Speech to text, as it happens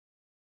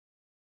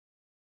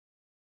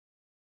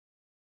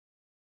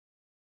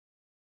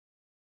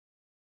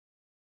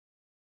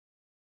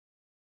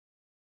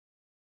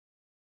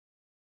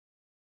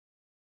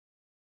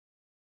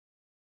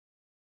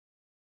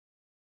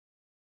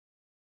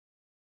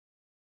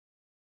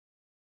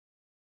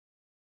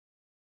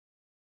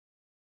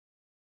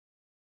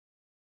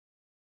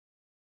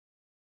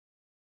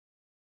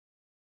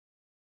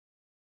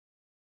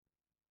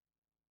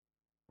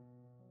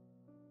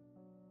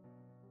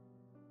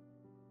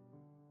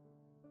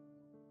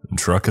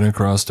Trucking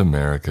across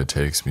America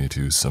takes me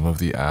to some of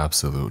the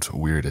absolute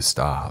weirdest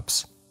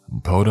stops.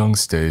 Podunk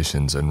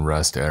stations and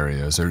rest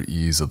areas are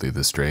easily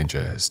the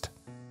strangest.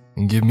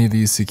 Give me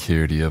the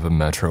security of a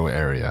metro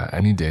area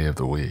any day of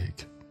the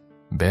week.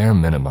 Bare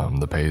minimum,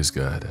 the pay's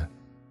good.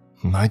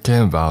 I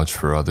can't vouch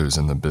for others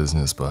in the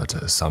business,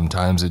 but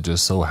sometimes it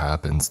just so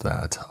happens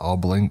that I'll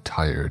blink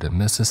tired and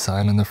miss a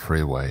sign on the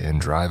freeway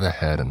and drive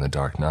ahead in the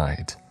dark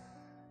night,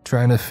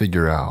 trying to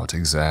figure out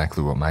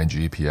exactly what my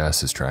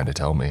GPS is trying to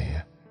tell me.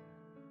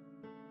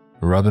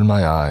 Rubbing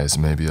my eyes,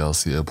 maybe I'll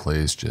see a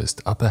place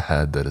just up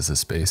ahead that is a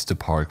space to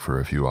park for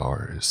a few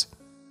hours.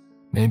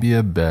 Maybe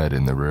a bed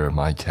in the rear of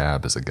my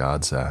cab is a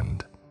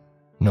godsend.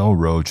 No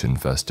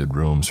roach-infested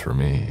rooms for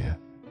me.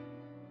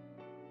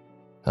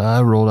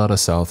 I rolled out of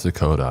South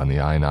Dakota on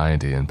the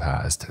I-90 and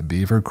passed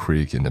Beaver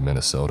Creek into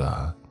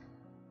Minnesota.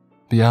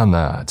 Beyond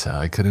that,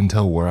 I couldn't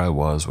tell where I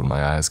was when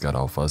my eyes got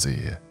all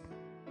fuzzy.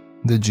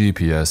 The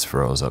GPS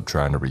froze up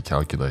trying to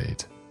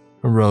recalculate.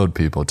 Road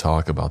people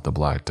talk about the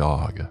black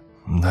dog.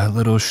 That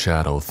little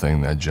shadow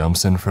thing that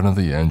jumps in front of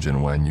the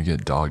engine when you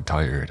get dog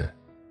tired.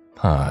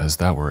 Is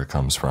that where it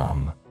comes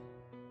from?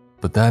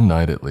 But that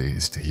night at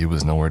least, he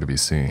was nowhere to be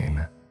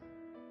seen.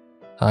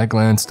 I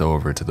glanced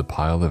over to the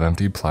pile of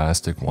empty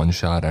plastic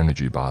one-shot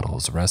energy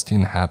bottles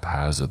resting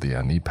haphazardly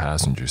on the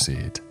passenger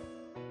seat.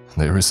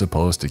 They were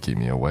supposed to keep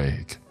me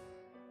awake,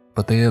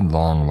 but they had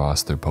long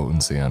lost their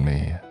potency on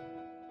me.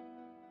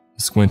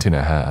 Squinting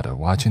ahead,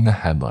 watching the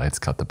headlights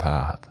cut the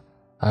path,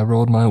 I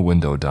rolled my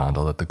window down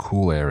to let the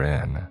cool air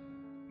in.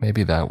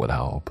 Maybe that would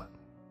help.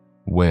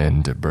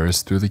 Wind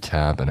burst through the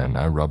cabin and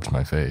I rubbed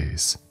my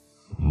face.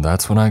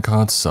 That's when I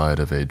caught sight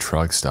of a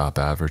truck stop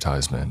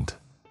advertisement.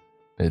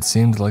 It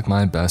seemed like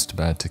my best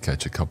bet to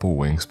catch a couple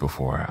winks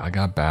before I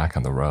got back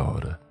on the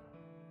road.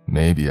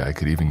 Maybe I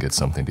could even get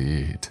something to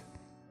eat.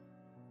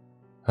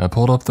 I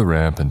pulled up the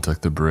ramp and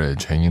took the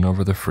bridge hanging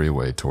over the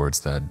freeway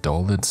towards that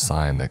dull-lit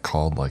sign that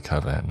called like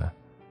heaven.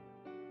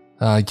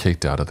 I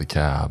kicked out of the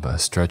cab,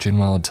 stretching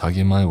while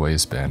tugging my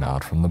waistband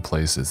out from the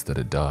places that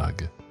it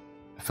dug. It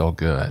felt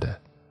good.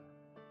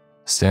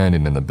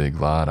 Standing in the big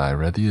lot, I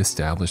read the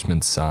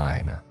establishment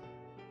sign.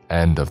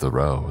 End of the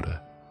road.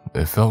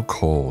 It felt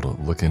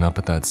cold looking up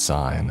at that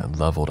sign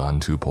leveled on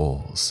two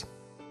poles.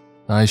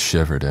 I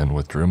shivered and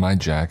withdrew my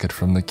jacket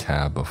from the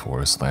cab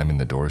before slamming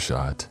the door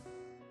shut.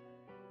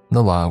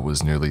 The lot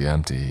was nearly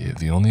empty.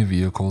 The only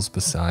vehicles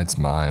besides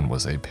mine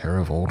was a pair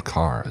of old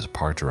cars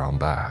parked around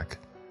back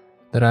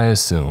that I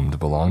assumed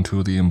belonged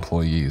to the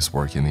employees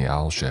working the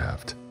owl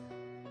shift.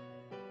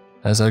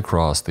 As I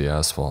crossed the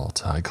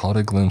asphalt, I caught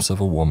a glimpse of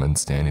a woman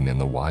standing in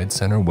the wide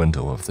center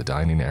window of the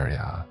dining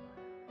area.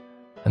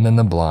 And then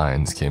the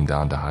blinds came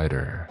down to hide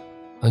her.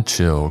 A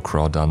chill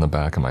crawled down the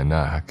back of my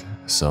neck,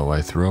 so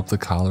I threw up the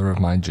collar of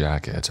my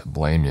jacket,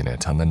 blaming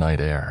it on the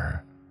night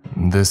air.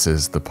 This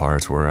is the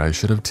part where I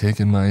should have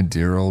taken my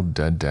dear old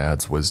dead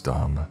dad's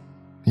wisdom.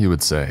 He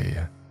would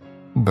say,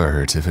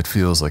 "Bert, if it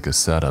feels like a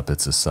setup,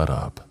 it's a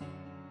setup."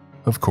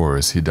 Of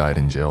course, he died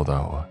in jail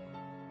though.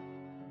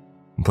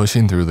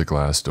 Pushing through the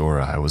glass door,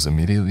 I was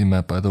immediately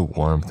met by the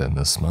warmth and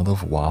the smell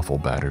of waffle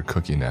batter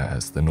cooking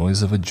as the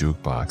noise of a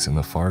jukebox in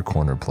the far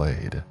corner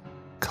played,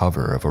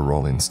 cover of a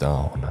Rolling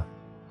Stone.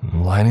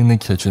 Lining the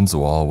kitchen's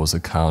wall was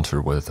a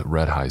counter with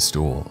red-high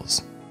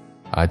stools.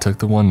 I took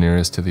the one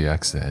nearest to the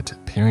exit,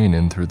 peering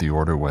in through the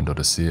order window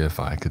to see if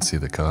I could see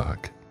the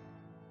cook.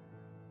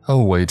 A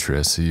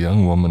waitress, a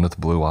young woman with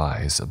blue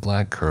eyes,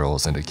 black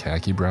curls, and a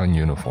khaki-brown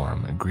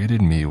uniform,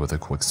 greeted me with a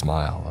quick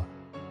smile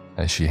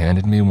as she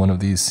handed me one of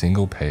these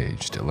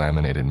single-paged,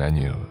 laminated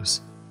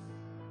menus.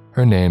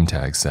 Her name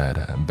tag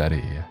said,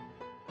 Betty.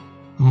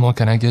 "What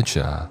can I get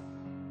ya?"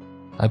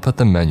 I put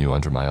the menu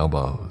under my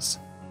elbows.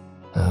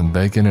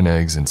 "Bacon and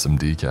eggs and some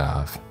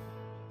decaf."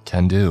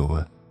 "Can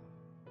do."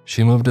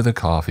 She moved to the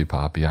coffee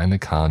pot behind the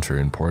counter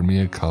and poured me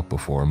a cup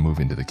before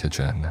moving to the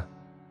kitchen.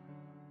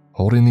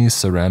 Holding the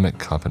ceramic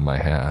cup in my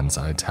hands,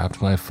 I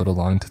tapped my foot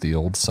along to the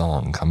old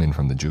song coming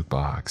from the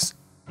jukebox.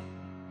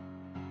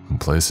 "The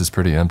place is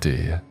pretty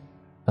empty,"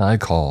 I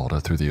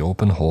called through the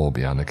open hole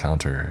beyond the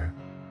counter.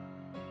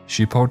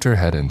 She poked her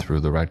head in through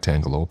the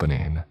rectangle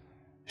opening,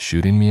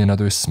 shooting me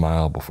another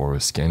smile before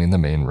scanning the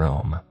main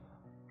room.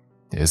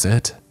 "Is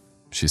it?"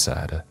 she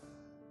said.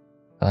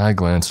 I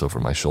glanced over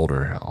my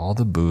shoulder. All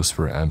the booths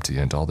were empty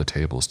and all the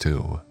tables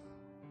too.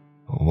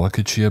 What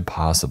could she have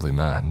possibly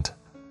meant?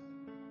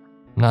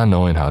 Not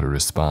knowing how to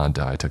respond,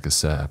 I took a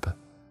sip.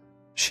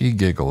 She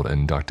giggled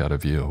and ducked out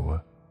of view.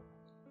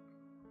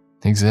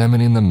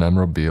 Examining the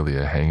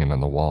memorabilia hanging on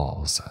the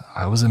walls,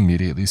 I was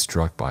immediately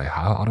struck by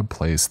how out of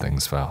place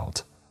things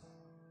felt.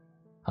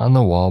 On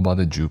the wall by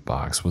the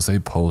jukebox was a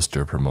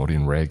poster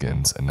promoting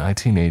Reagan's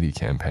 1980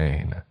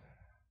 campaign,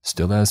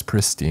 still as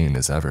pristine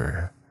as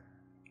ever.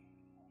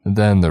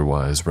 Then there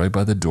was, right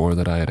by the door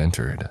that I had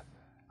entered,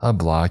 a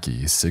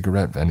blocky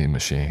cigarette vending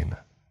machine.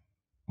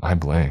 I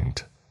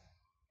blinked.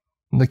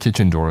 The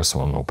kitchen door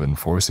swung open,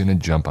 forcing a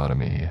jump out of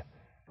me,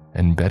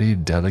 and Betty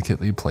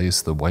delicately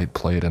placed the white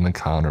plate on the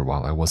counter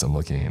while I wasn't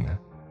looking.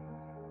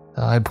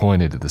 I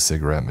pointed to the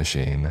cigarette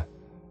machine.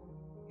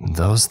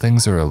 Those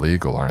things are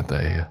illegal, aren't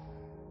they?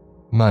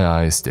 My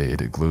eyes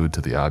stayed glued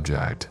to the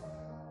object.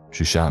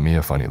 She shot me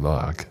a funny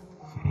look.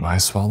 I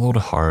swallowed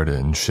hard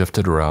and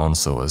shifted around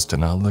so as to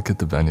not look at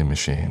the vending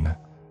machine.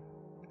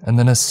 And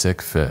then a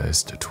sick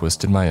fist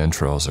twisted my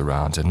entrails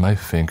around and my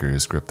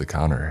fingers gripped the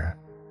counter.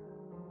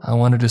 I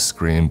wanted to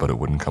scream, but it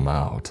wouldn't come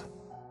out.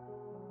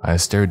 I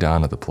stared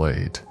down at the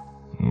plate,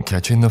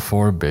 catching the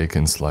 4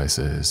 bacon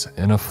slices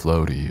in a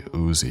floaty,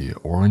 oozy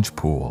orange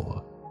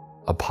pool,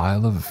 a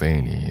pile of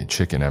veiny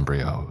chicken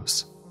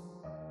embryos.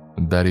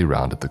 Betty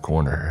rounded the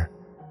corner.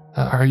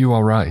 "Are you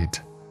all right?"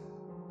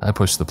 I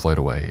pushed the plate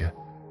away.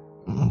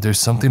 "There's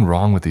something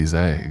wrong with these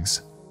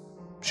eggs."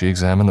 She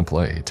examined the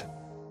plate.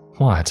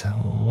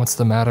 What's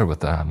the matter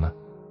with them?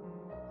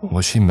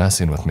 Was she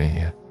messing with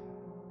me?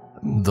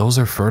 "Those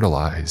are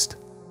fertilized."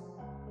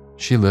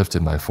 She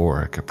lifted my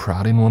fork,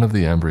 prodding one of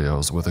the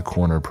embryos with a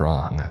corner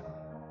prong.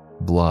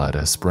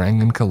 Blood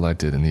sprang and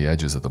collected in the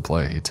edges of the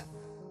plate.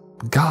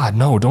 "God,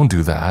 no, don't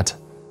do that."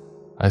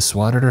 I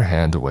swatted her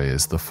hand away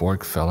as the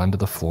fork fell onto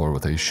the floor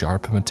with a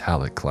sharp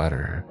metallic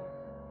clatter.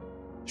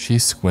 She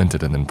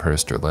squinted and then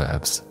pursed her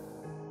lips.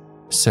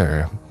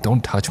 "Sir,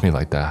 don't touch me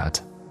like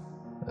that."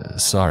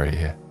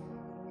 Sorry."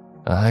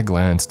 I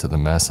glanced to the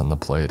mess on the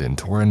plate and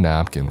tore a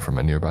napkin from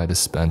a nearby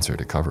dispenser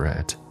to cover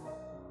it.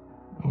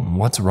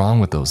 "What's wrong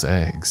with those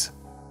eggs?"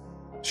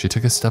 She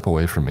took a step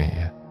away from me.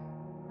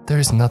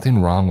 "There's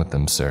nothing wrong with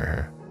them,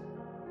 sir."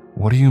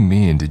 "What do you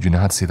mean, did you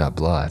not see that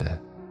blood?"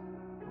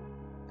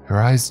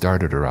 Her eyes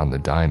darted around the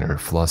diner,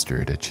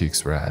 flustered,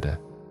 cheeks red.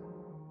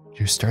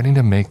 "You're starting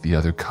to make the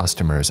other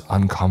customers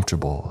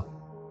uncomfortable.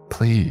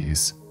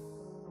 Please."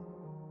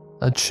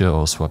 A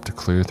chill swept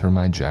clear through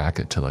my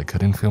jacket till I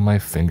couldn't feel my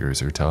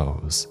fingers or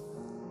toes.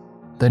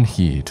 Then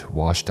heat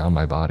washed down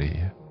my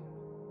body.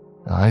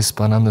 I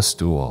spun on the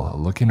stool,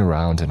 looking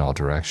around in all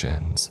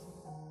directions.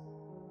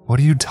 "What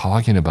are you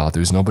talking about?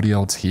 There's nobody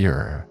else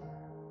here."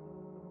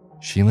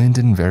 She leaned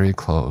in very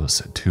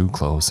close, too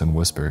close, and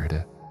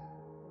whispered,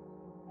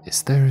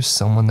 "Is there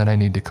someone that I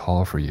need to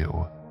call for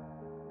you?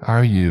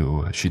 Are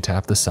you," she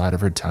tapped the side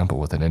of her temple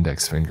with an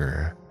index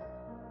finger,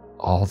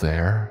 "all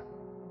there?"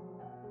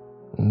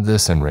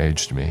 This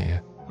enraged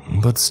me,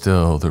 but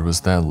still there was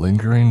that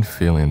lingering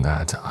feeling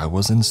that I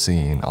wasn't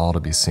seeing all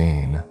to be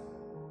seen.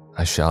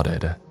 I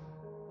shouted,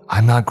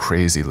 "I'm not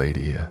crazy,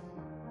 lady."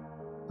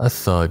 A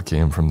thud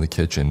came from the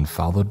kitchen,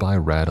 followed by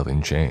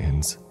rattling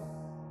chains.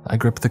 I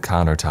gripped the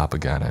countertop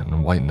again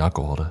and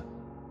white-knuckled.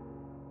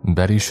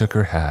 Betty shook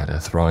her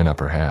head, throwing up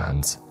her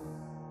hands.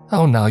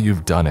 "Oh, now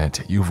you've done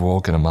it. You've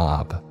woken him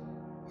up."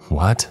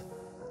 "What?"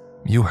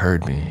 "You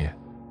heard me."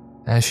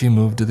 As she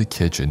moved to the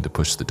kitchen to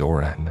push the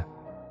door in,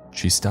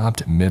 she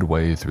stopped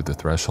midway through the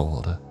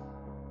threshold.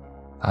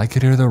 I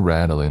could hear the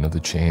rattling of the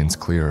chains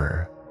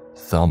clearer,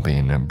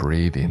 thumping and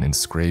breathing and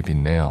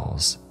scraping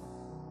nails.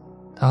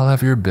 "I'll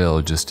have your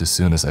bill just as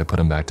soon as I put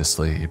him back to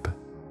sleep."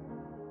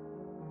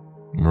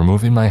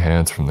 Removing my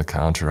hands from the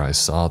counter, I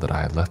saw that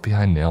I had left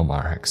behind nail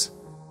marks.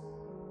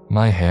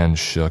 My hand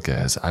shook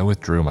as I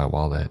withdrew my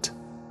wallet.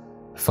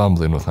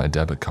 Fumbling with my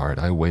debit card,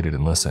 I waited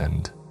and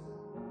listened.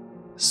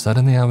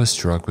 Suddenly, I was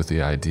struck with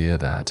the idea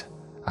that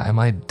I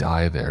might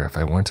die there if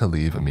I weren't to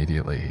leave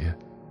immediately.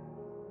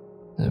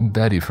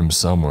 Betty from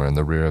somewhere in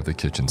the rear of the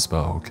kitchen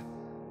spoke.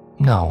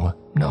 No,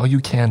 you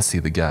can't see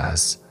the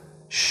gas.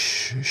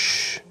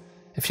 Shh.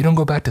 If you don't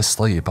go back to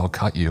sleep, I'll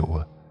cut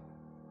you."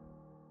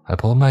 I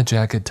pulled my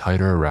jacket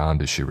tighter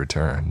around as she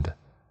returned.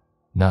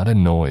 Not a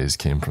noise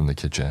came from the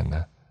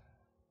kitchen.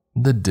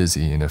 The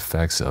dizzying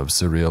effects of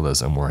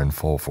surrealism were in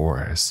full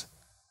force.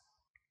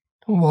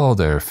 "Whoa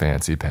there,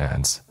 fancy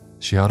pants."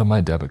 She held up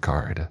my debit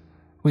card.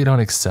 "We don't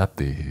accept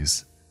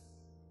these."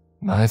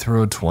 I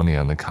threw a 20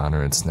 on the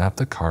counter and snapped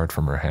the card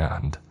from her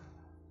hand.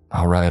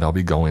 "All right, I'll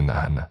be going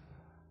then."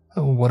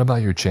 "What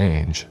about your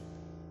change?"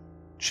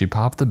 She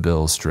popped the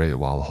bill straight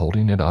while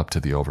holding it up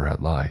to the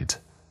overhead light.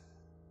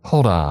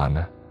 "Hold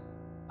on."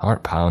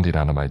 Heart pounding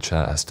onto my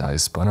chest, I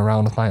spun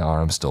around with my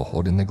arm still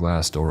holding the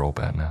glass door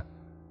open.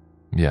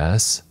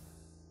 "Yes?"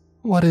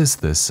 "What is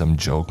this, some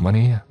joke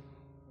money?"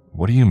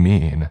 "What do you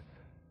mean?"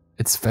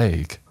 "It's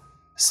fake.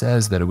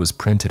 Says that it was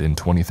printed in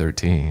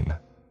 2013.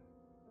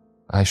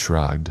 I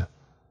shrugged.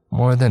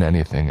 More than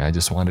anything, I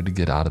just wanted to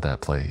get out of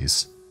that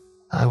place.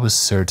 I was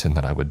certain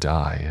that I would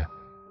die.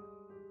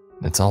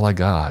 "It's all I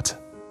got."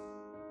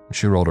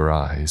 She rolled her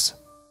eyes.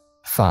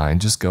 "Fine,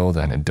 just go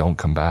then and don't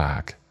come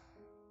back."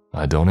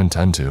 "I don't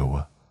intend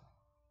to."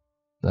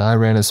 I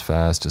ran as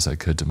fast as I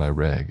could to my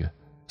rig,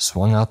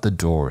 swung out the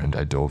door, and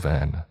I dove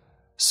in,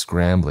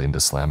 scrambling to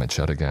slam it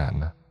shut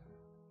again.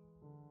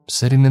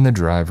 Sitting in the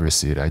driver's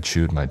seat, I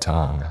chewed my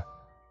tongue.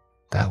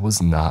 That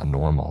was not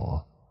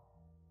normal.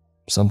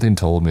 Something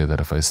told me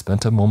that if I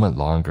spent a moment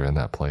longer in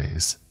that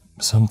place,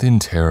 something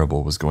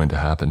terrible was going to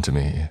happen to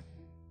me.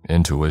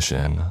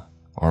 Intuition,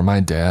 or my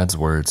dad's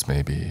words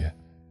maybe.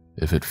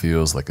 If it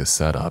feels like a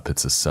setup,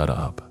 it's a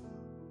setup.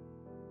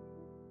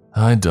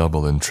 I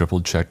double and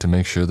triple checked to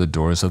make sure the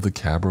doors of the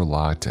cab were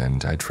locked,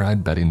 and I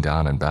tried bedding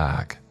down and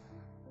back.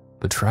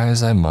 but try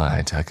as I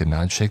might, I could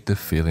not shake the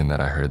feeling that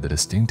I heard the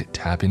distinct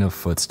tapping of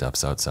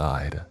footsteps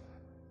outside.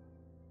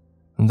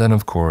 And then,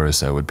 of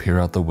course, I would peer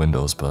out the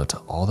windows, but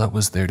all that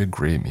was there to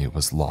greet me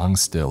was long,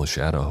 still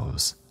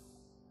shadows.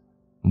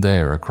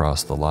 There,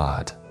 across the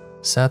lot,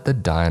 sat the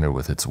diner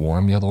with its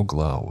warm yellow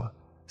glow,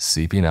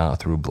 seeping out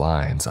through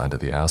blinds onto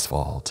the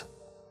asphalt.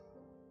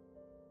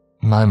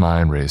 My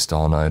mind raced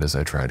all night as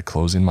I tried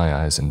closing my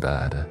eyes in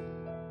bed.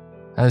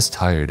 As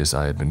tired as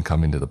I had been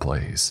coming to the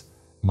place,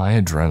 my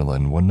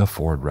adrenaline wouldn't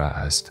afford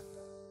rest.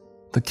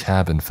 The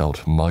cabin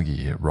felt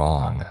muggy,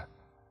 wrong.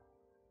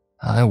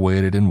 I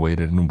waited and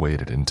waited and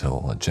waited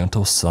until a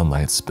gentle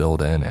sunlight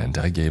spilled in and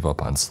I gave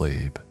up on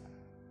sleep.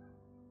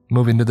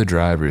 Moving to the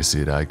driver's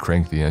seat, I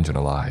cranked the engine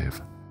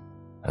alive,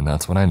 and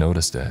that's when I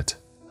noticed it.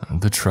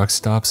 The truck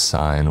stop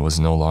sign was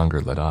no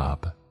longer lit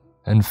up.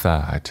 In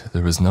fact,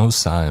 there was no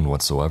sign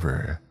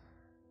whatsoever,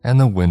 and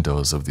the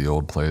windows of the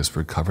old place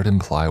were covered in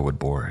plywood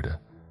board,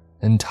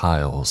 and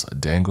tiles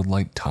dangled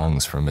like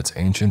tongues from its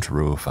ancient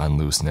roof on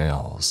loose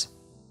nails.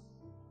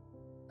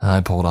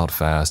 I pulled out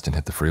fast and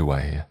hit the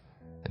freeway,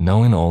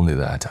 knowing only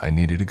that I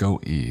needed to go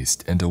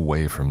east and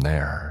away from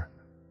there.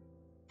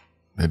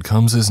 It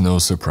comes as no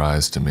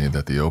surprise to me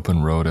that the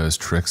open road has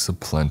tricks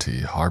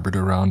aplenty harbored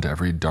around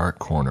every dark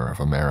corner of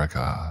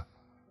America.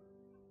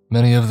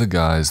 Many of the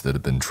guys that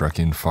have been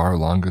trekking far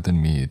longer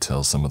than me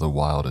tell some of the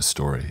wildest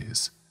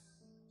stories.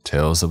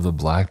 Tales of the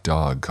black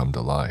dog come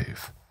to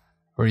life,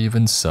 or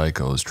even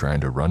psychos trying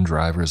to run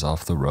drivers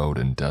off the road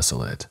in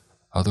desolate,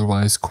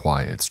 otherwise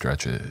quiet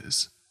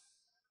stretches.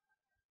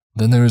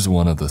 Then there's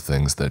one of the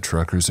things that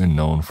truckers are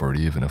known for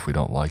even if we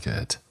don't like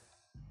it.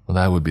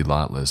 That would be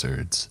lot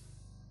lizards.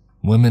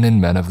 Women and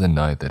men of the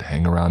night that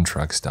hang around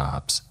truck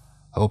stops,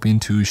 hoping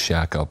to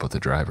shack up with the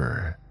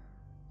driver.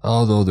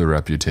 Although their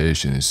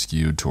reputation is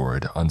skewed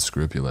toward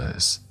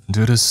unscrupulous,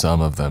 due to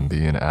some of them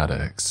being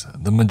addicts,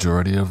 the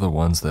majority of the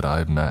ones that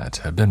I've met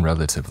have been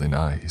relatively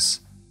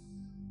nice.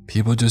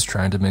 People just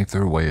trying to make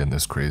their way in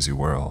this crazy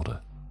world.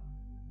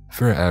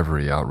 For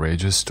every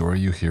outrageous story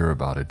you hear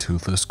about a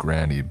toothless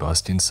granny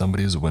busting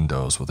somebody's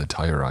windows with a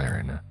tire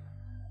iron,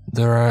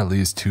 there are at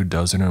least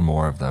 24 or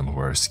more of them who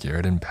are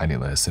scared and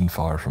penniless and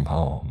far from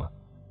home.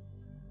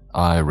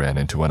 I ran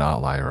into an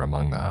outlier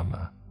among them.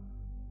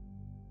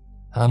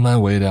 On my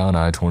way down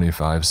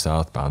I-25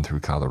 southbound through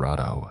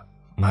Colorado,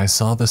 I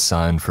saw the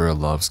sign for a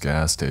Love's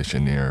gas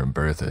station near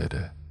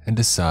Berthoud and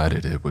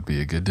decided it would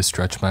be good to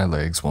stretch my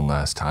legs one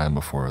last time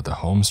before the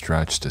home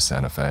stretch to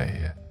Santa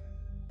Fe.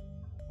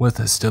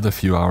 With still a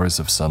few hours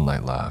of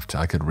sunlight left,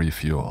 I could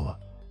refuel,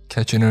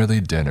 catch an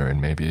early dinner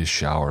and maybe a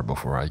shower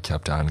before I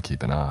kept on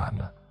keeping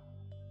on.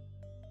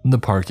 The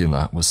parking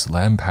lot was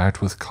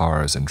slam-packed with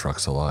cars and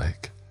trucks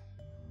alike.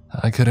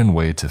 I couldn't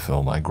wait to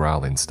fill my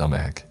growling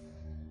stomach,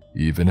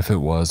 even if it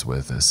was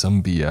with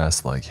some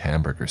BS like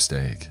hamburger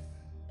steak.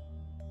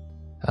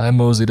 I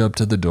moseyed up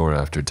to the door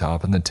after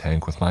topping the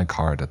tank with my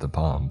cart at the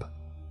pump.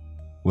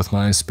 With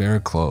my spare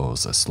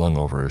clothes slung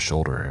over a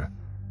shoulder,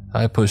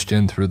 I pushed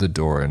in through the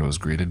door and was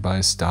greeted by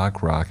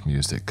stock rock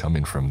music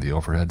coming from the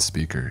overhead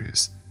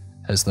speakers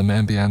as the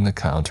man behind the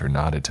counter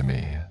nodded to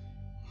me.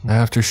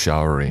 After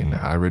showering,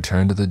 I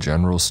returned to the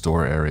general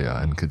store area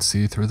and could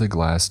see through the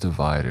glass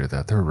divider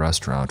that their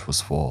restaurant was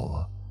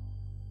full.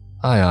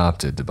 I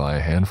opted to buy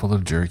a handful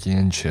of jerky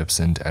and chips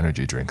and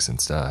energy drinks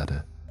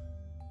instead.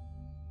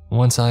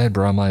 Once I had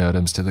brought my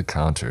items to the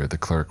counter, the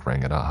clerk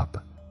rang it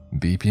up,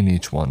 beeping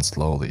each one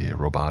slowly,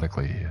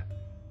 robotically.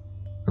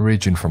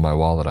 Reaching for my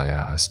wallet, I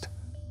asked,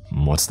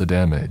 "What's the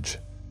damage?"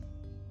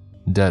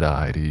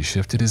 Dead-eyed, he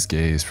shifted his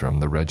gaze from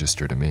the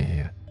register to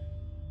me,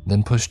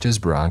 then pushed his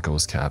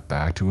Broncos cap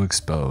back to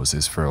expose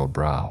his furrowed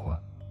brow.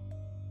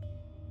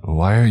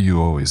 "Why are you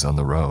always on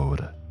the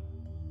road?"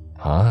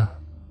 "Huh?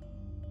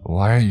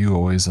 Why are you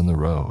always on the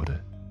road?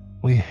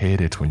 We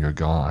hate it when you're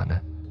gone.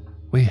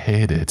 We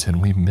hate it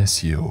and we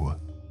miss you."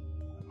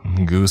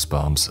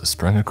 Goosebumps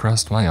sprang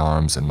across my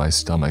arms and my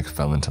stomach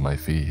fell into my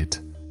feet.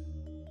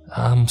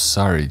 "I'm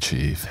sorry,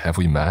 Chief. Have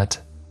we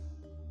met?"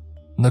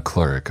 The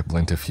clerk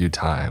blinked a few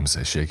times,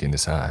 shaking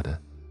his head.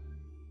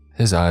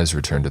 His eyes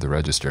returned to the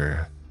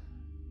register.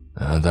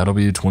 That'll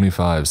be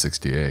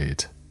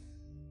 $25.68.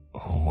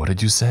 "What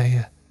did you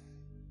say?"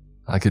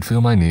 I could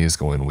feel my knees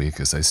going weak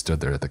as I stood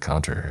there at the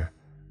counter.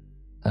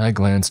 I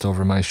glanced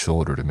over my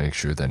shoulder to make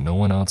sure that no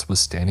one else was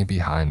standing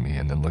behind me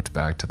and then looked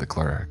back to the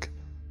clerk.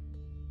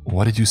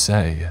 "What did you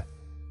say?"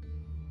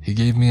 He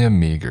gave me a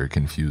meager,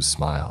 confused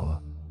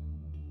smile.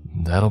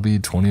 "That'll be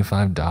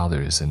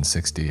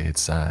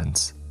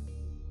 $25.68.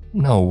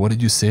 No, what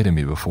did you say to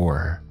me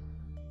before?"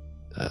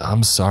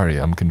 "I'm sorry,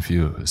 I'm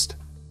confused."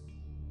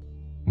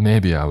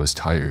 Maybe I was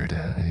tired.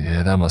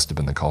 Yeah, that must have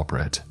been the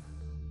culprit.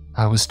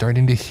 I was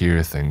starting to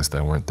hear things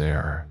that weren't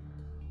there.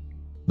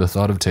 The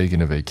thought of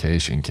taking a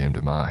vacation came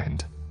to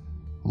mind.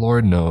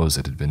 Lord knows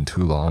it had been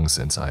too long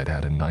since I had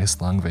had a nice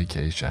long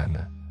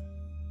vacation.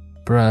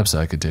 Perhaps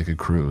I could take a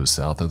cruise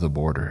south of the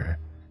border,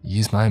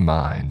 ease my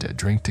mind,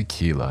 drink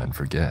tequila, and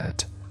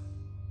forget.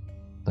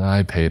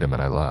 I paid him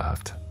and I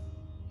left.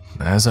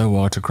 As I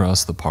walked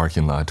across the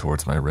parking lot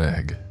towards my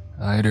rig,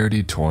 I had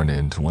already torn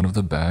into one of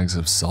the bags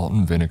of salt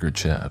and vinegar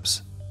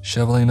chips,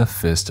 shoveling a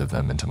fist of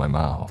them into my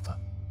mouth.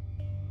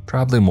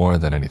 Probably more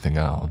than anything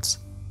else,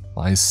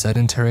 my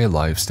sedentary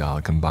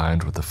lifestyle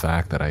combined with the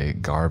fact that I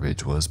ate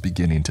garbage was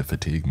beginning to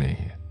fatigue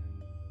me.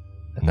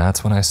 And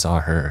that's when I saw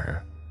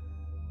her.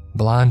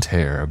 Blonde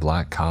hair,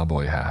 black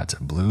cowboy hat,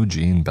 blue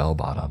jean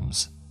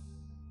bell-bottoms.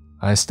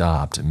 I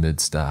stopped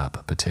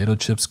mid-step, potato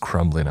chips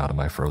crumbling out of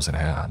my frozen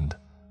hand.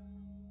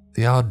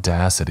 The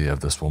audacity of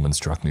this woman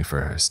struck me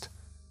first.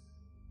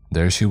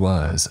 There she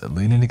was,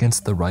 leaning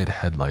against the right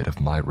headlight of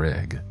my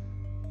rig.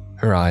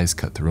 Her eyes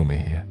cut through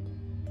me.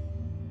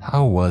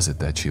 How was it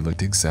that she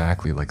looked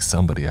exactly like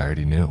somebody I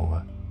already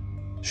knew?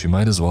 She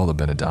might as well have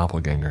been a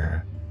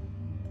doppelganger.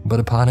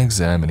 But upon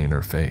examining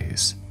her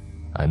face,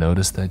 I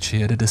noticed that she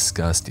had a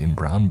disgusting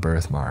brown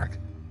birthmark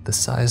the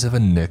size of a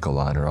nickel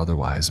on her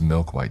otherwise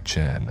milk-white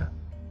chin.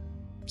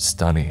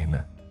 Stunning.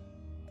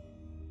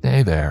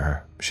 "Hey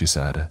there," she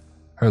said.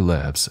 Her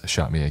lips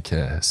shot me a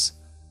kiss.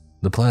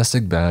 The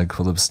plastic bag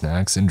full of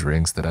snacks and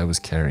drinks that I was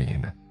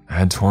carrying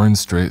had torn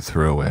straight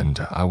through, and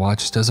I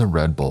watched as a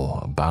Red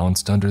Bull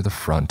bounced under the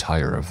front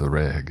tire of the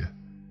rig.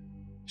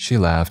 She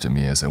laughed at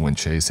me as I went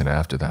chasing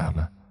after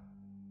them.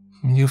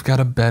 "You've got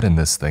a bet in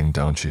this thing,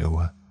 don't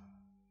you?"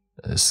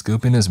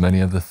 Scooping as many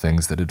of the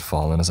things that had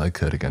fallen as I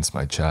could against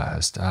my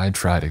chest, I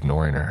tried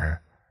ignoring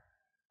her.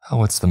 "Oh,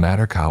 what's the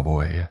matter,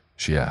 cowboy?"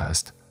 she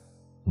asked.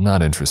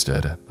 "Not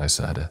interested," I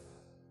said.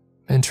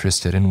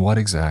 "Interested in what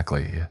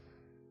exactly?"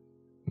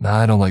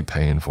 "I don't like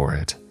paying for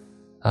it.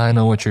 I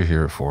know what you're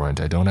here for and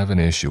I don't have an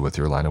issue with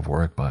your line of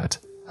work, but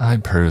I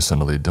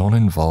personally don't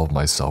involve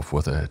myself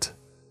with it."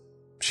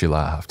 She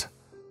laughed.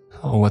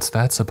 "Oh, what's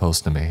that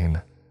supposed to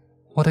mean?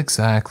 What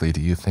exactly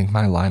do you think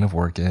my line of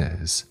work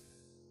is?"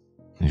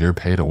 "You're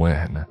pay to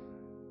win."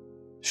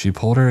 She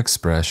pulled her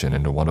expression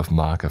into one of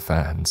mock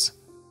offense.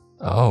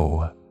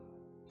 "Oh,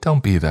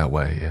 don't be that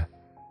way."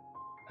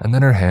 And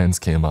then her hands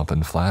came up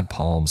in flat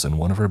palms and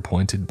one of her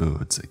pointed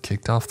boots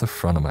kicked off the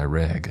front of my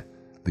rig,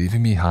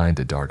 leaving behind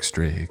a dark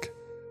streak.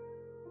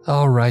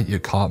 "All right, you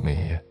caught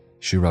me."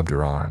 She rubbed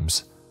her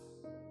arms.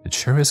 "It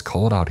sure is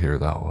cold out here,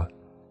 though.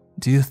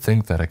 Do you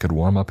think that I could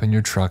warm up in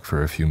your truck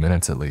for a few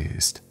minutes at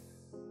least?"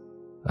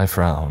 I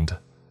frowned.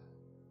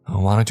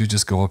 "Why don't you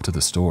just go up to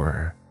the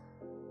store?"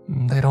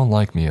 "They don't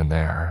like me in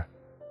there."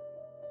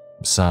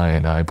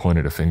 Sighing, I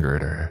pointed a finger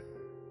at her.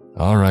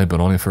 "All right, but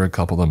only for a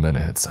couple of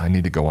minutes. I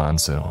need to go on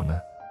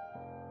soon."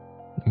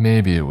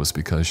 Maybe it was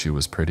because she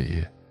was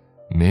pretty.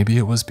 Maybe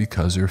it was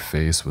because her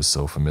face was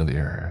so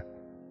familiar.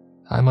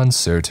 I'm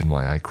uncertain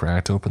why I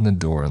cracked open the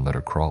door and let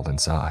her crawl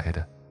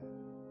inside.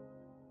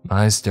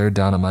 I stared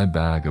down at my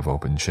bag of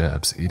open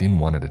chips, eating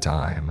one at a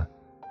time.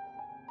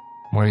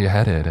 "Where are you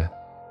headed?"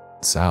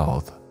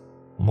 "South."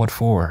 "What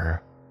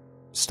for?"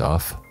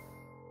 "Stuff."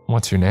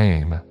 "What's your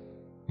name?"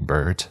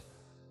 "Bert."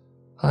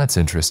 "That's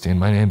interesting.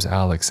 My name's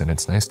Alex and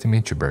it's nice to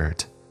meet you,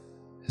 Bert.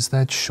 Is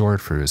that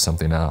short for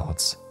something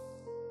else?"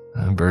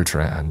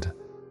 "Bertrand."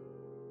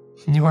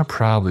 "You are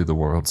probably the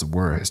world's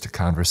worst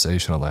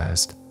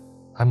conversationalist.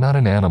 I'm not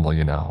an animal,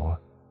 you know."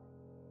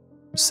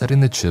 Setting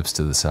the chips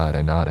to the side,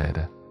 I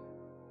nodded.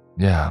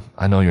 "Yeah,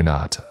 I know you're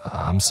not.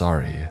 I'm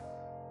sorry."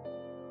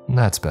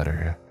 "That's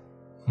better.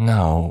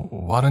 Now,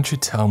 why don't you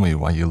tell me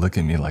why you look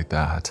at me like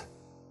that?"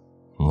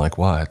 "Like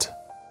what?"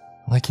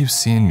 "Like you've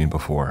seen me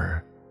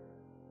before."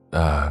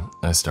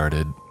 I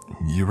started.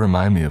 "You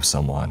remind me of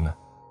someone."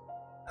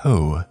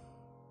 "Who?"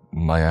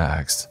 "My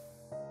ex."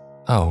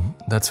 "Oh,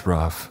 that's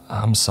rough.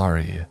 I'm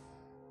sorry."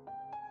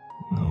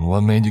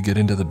 "What made you get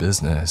into the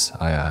business?"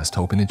 I asked,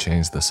 hoping to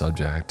change the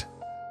subject.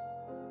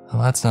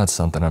 "Well, that's not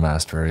something I'm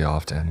asked very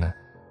often."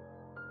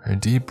 Her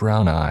deep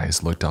brown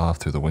eyes looked off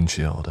through the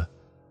windshield.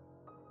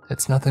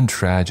 "It's nothing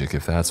tragic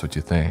if that's what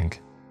you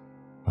think."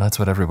 "That's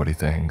what everybody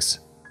thinks."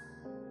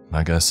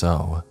 "I guess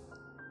so."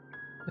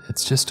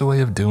 "It's just a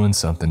way of doing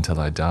something till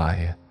I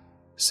die.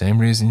 Same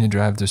reason you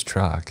drive this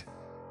truck.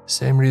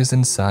 Same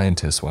reason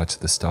scientists watch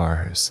the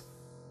stars.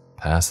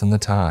 Passing the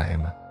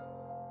time."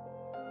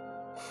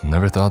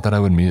 Never thought that I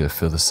would meet a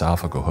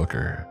philosophical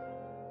hooker.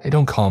 "Hey,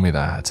 don't call me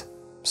that.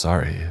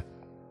 Sorry."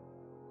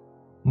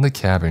 The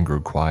cabin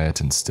grew quiet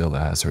and still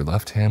as her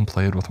left hand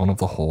played with one of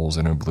the holes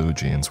in her blue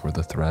jeans where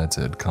the threads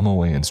had come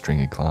away in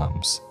stringy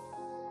clumps.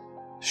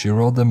 She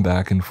rolled them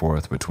back and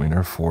forth between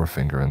her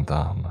forefinger and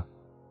thumb.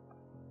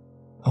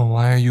 "Oh,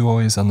 why are you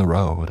always on the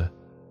road?"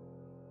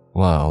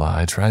 Well,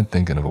 I tried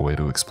thinking of a way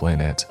to explain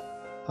it,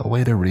 a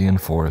way to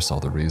reinforce all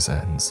the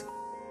reasons.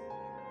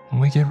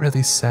 "We get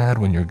really sad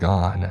when you're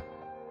gone,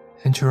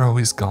 and you're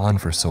always gone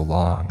for so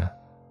long."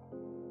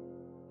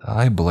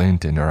 I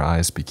blinked and her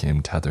eyes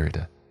became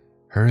tethered,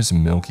 hers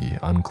milky,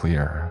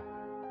 unclear.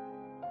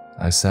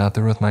 I sat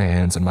there with my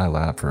hands in my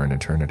lap for an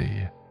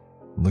eternity,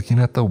 looking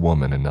at the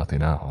woman and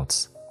nothing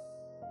else.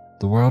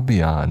 The world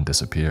beyond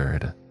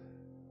disappeared.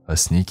 A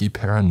sneaky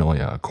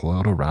paranoia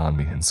coiled around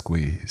me and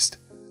squeezed.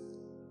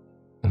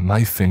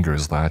 My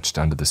fingers latched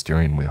onto the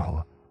steering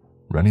wheel,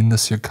 running the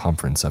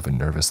circumference of it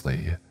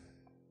nervously.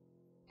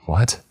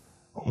 "What?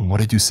 What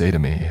did you say to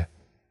me?"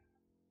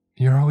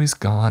 You're always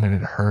gone and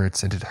it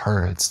hurts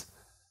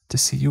to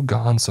see you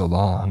gone so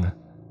long.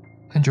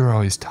 And you're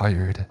always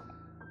tired.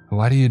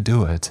 Why do you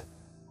do it?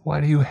 Why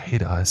do you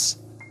hate us?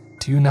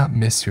 Do you not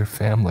miss your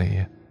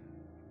family?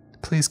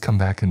 Please come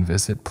back and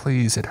visit,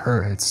 please, it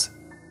hurts."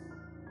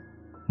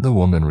 The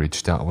woman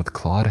reached out with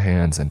clawed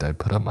hands and I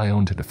put up my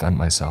own to defend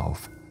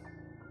myself.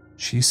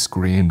 She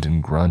screamed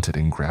and grunted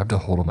and grabbed a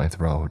hold of my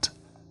throat,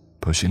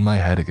 pushing my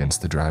head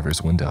against the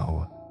driver's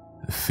window.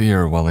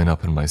 Fear welling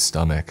up in my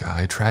stomach,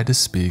 I tried to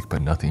speak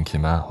but nothing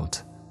came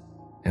out.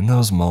 In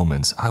those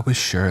moments, I was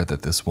sure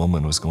that this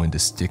woman was going to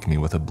stick me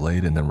with a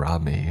blade and then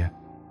rob me.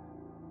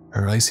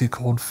 Her icy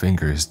cold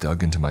fingers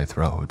dug into my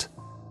throat,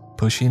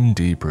 pushing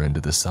deeper into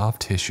the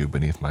soft tissue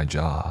beneath my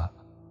jaw,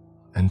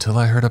 until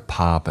I heard a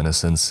pop and a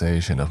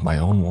sensation of my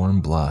own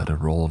warm blood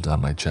rolled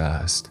down my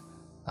chest.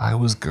 I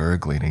was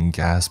gurgling and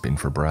gasping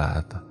for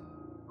breath.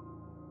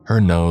 Her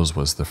nose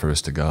was the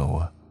first to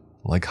go.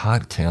 Like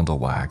hot candle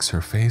wax,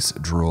 her face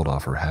drooled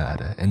off her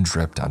head and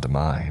dripped onto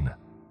mine.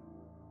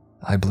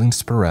 I blinked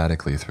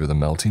sporadically through the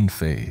melting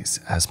face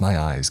as my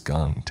eyes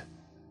gunked.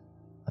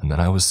 And then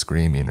I was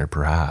screaming, or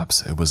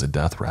perhaps it was a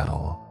death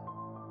rattle.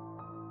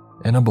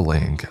 In a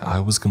blink, I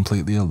was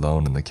completely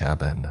alone in the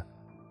cabin.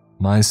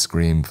 My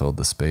scream filled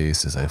the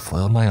space as I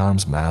flailed my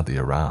arms madly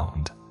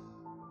around.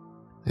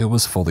 It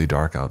was fully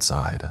dark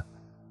outside.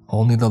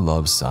 Only the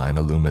love sign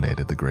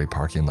illuminated the gray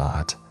parking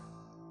lot.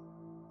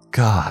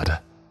 God!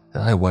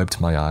 I wiped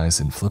my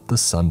eyes and flipped the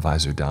sun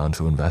visor down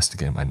to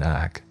investigate my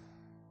neck.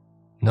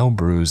 No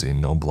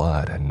bruising, no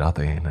blood, and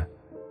nothing.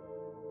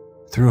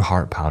 Through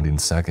heart-pounding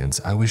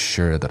seconds, I was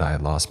sure that I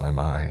had lost my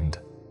mind.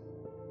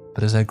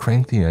 But as I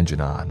cranked the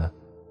engine on,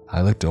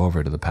 I looked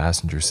over to the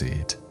passenger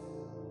seat.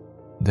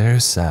 There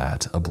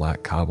sat a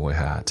black cowboy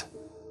hat.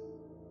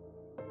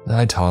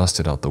 I tossed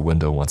it out the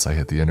window once I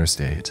hit the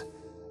interstate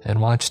and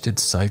watched it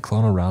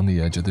cyclone around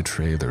the edge of the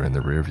trailer in the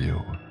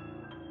rearview.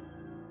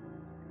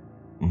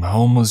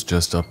 Home was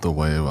just up the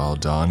way while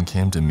dawn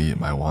came to meet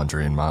my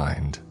wandering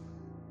mind.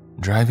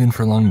 Driving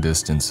for long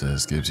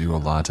distances gives you a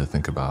lot to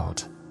think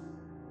about.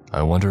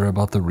 I wonder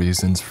about the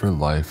reasons for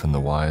life and the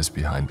whys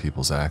behind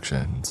people's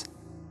actions.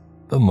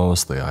 But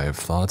mostly I have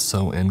thoughts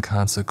so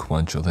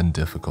inconsequential and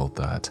difficult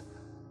that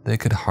they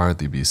could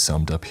hardly be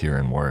summed up here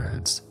in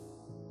words.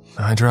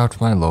 I dropped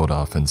my load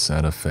off in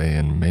Santa Fe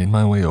and made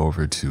my way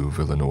over to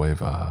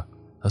Villanueva,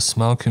 a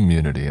small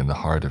community in the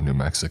heart of New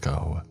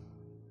Mexico.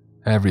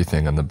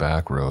 Everything on the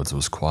back roads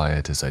was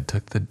quiet as I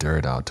took the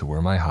dirt out to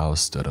where my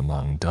house stood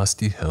among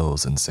dusty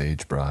hills and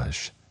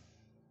sagebrush.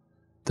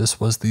 This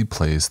was the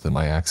place that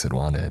my ex had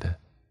wanted.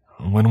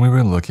 When we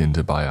were looking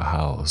to buy a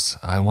house,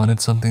 I wanted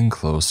something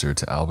closer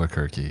to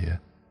Albuquerque,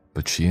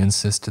 but she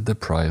insisted the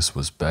price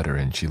was better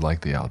and she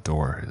liked the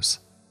outdoors.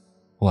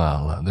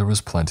 Well, there was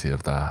plenty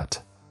of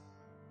that.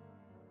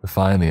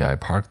 Finally, I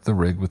parked the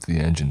rig with the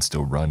engine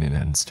still running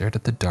and stared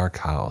at the dark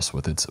house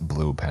with its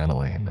blue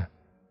paneling.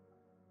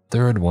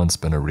 There had once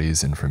been a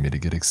reason for me to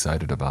get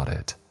excited about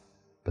it,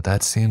 but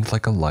that seemed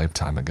like a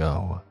lifetime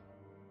ago.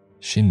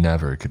 She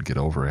never could get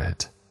over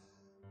it.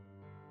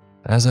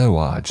 As I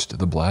watched,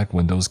 the black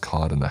windows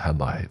caught in the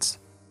headlights.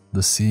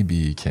 The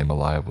CB came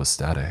alive with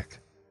static.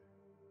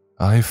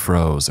 I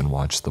froze and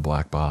watched the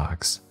black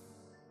box.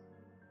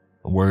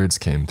 Words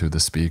came through the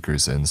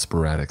speakers in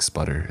sporadic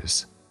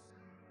sputters.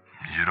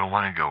 "You don't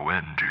want to go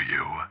in, do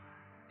you?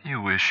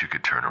 You wish you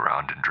could turn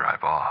around and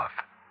drive off.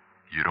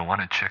 You don't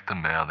want to check the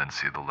mail and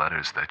see the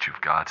letters that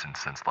you've gotten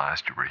since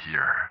last you were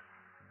here.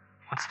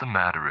 What's the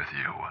matter with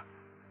you?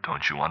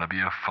 Don't you want to be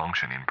a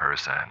functioning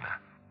person?"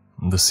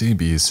 The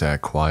CB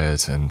sat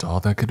quiet, and all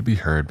that could be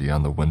heard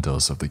beyond the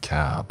windows of the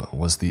cab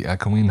was the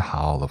echoing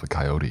howl of a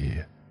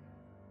coyote.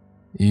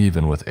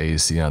 Even with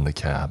AC on the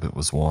cab, it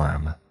was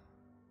warm.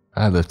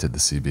 I lifted the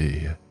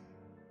CB.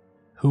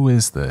 Who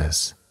is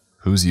this?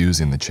 Who's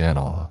using the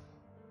channel?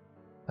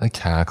 A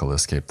cackle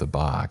escaped the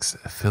box,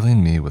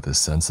 filling me with a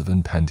sense of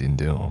impending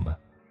doom.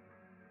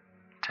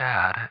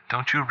 "Dad,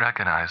 don't you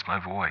recognize my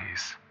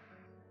voice?"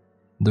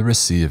 The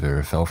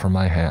receiver fell from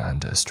my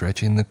hand,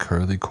 stretching the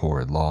curly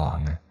cord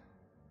long.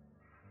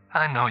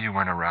 "I know you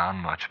weren't around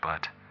much,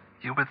 but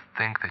you would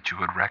think that you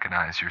would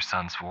recognize your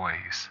son's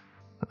voice."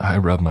 I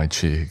rubbed my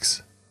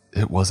cheeks.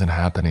 It wasn't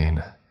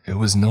happening. It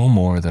was no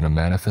more than a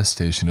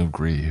manifestation of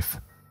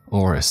grief,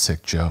 or a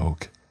sick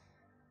joke.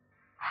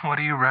 "What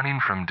are you running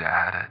from,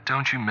 Dad?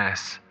 Don't you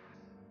miss?"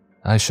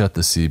 I shut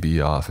the CB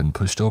off and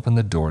pushed open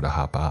the door to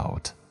hop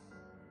out.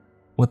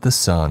 With the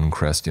sun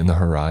cresting the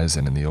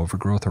horizon and the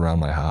overgrowth around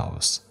my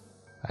house,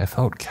 I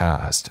felt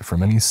cast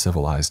from any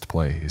civilized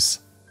place.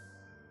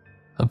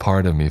 A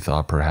part of me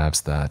thought perhaps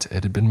that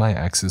it had been my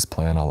ex's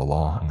plan all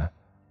along.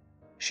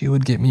 She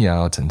would get me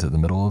out into the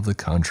middle of the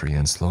country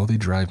and slowly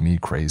drive me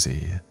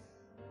crazy.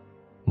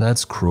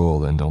 That's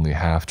cruel and only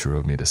half true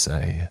of me to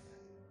say.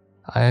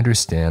 I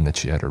understand that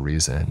she had her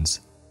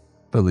reasons.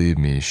 Believe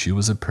me, she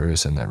was a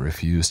person that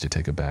refused to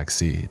take a back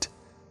seat,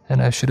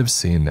 and I should have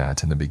seen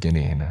that in the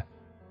beginning.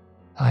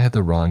 I had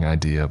the wrong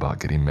idea about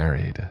getting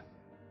married.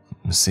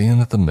 Seeing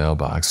that the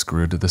mailbox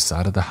screwed to the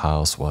side of the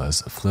house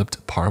was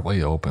flipped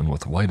partway open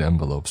with white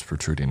envelopes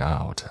protruding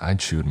out, I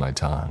chewed my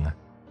tongue.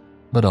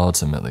 But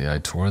ultimately, I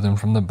tore them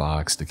from the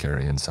box to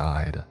carry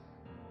inside.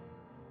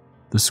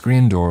 The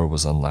screen door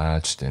was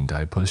unlatched, and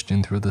I pushed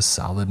in through the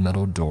solid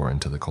metal door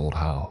into the cold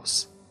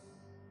house.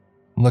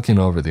 Looking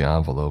over the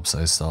envelopes,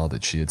 I saw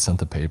that she had sent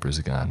the papers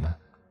again.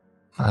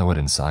 I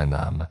wouldn't sign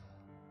them.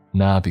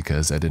 Not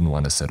because I didn't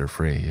want to set her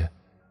free,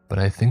 but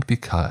I think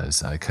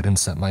because I couldn't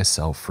set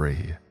myself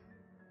free.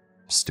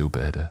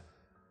 Stupid.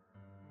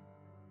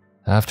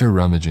 After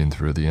rummaging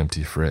through the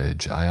empty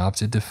fridge, I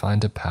opted to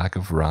find a pack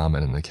of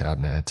ramen in the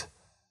cabinet.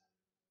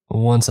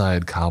 Once I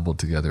had cobbled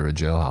together a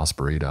jailhouse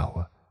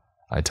burrito,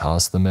 I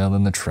tossed the mail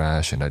in the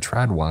trash and I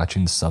tried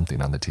watching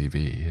something on the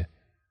TV.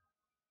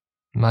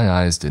 My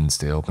eyes didn't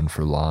stay open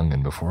for long,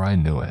 and before I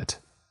knew it,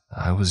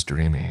 I was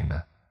dreaming.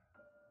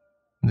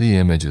 The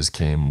images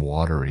came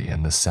watery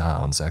and the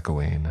sounds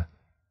echoing.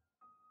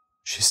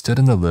 She stood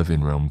in the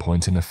living room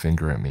pointing a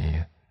finger at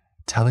me,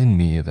 telling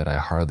me that I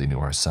hardly knew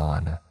her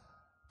son,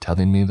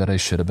 telling me that I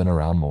should have been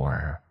around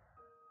more.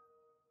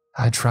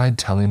 I tried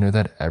telling her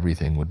that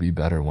everything would be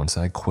better once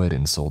I quit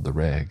and sold the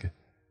rig.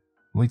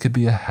 We could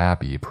be a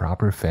happy,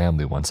 proper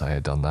family once I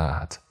had done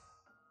that.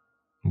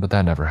 But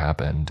that never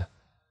happened,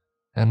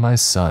 and my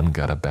son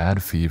got a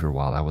bad fever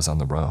while I was on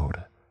the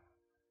road.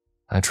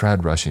 I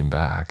tried rushing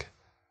back,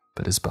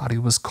 but his body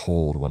was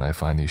cold when I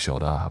finally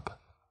showed up.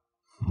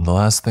 The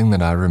last thing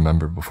that I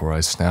remember before I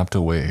snapped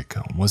awake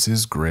was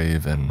his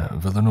grave in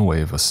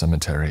Villanueva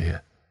Cemetery.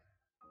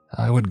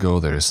 I would go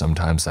there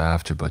sometimes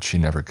after, but she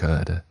never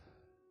could.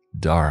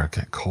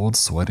 Dark, cold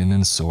sweating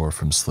and sore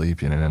from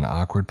sleeping in an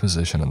awkward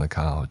position on the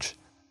couch,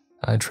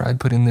 I tried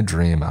putting the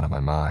dream out of my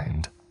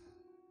mind.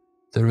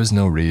 There was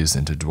no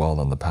reason to dwell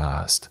on the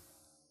past,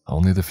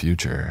 only the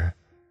future.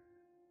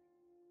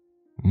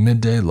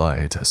 Midday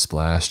light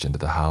splashed into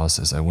the house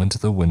as I went to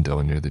the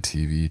window near the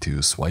TV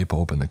to swipe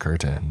open the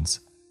curtains.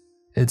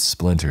 It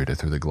splintered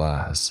through the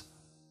glass,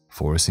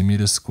 forcing me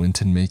to squint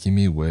and making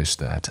me wish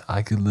that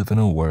I could live in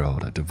a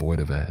world devoid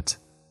of it.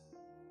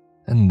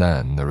 And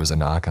then there was a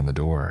knock on the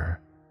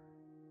door.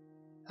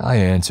 I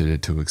answered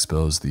it to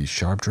expose the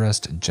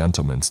sharp-dressed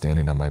gentleman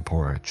standing on my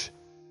porch.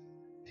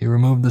 He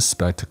removed the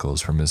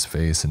spectacles from his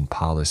face and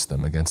polished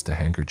them against a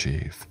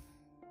handkerchief.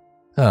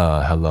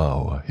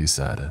 Hello," he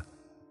said,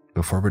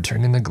 before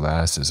returning the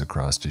glasses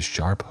across his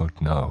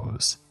sharp-hooked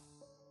nose.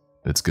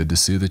 "It's good to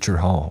see that you're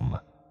home.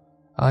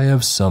 I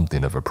have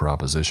something of a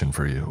proposition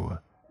for you,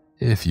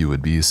 if you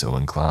would be so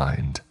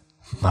inclined.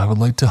 I would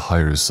like to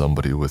hire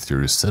somebody with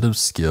your set of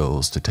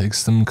skills to take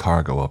some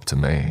cargo up to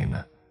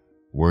Maine.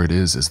 Word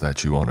is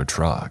that you own a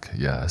truck,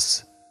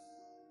 yes?"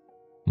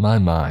 My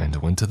mind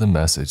went to the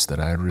message that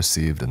I had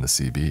received in the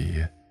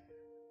CB.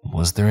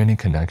 Was there any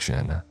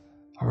connection,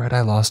 or had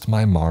I lost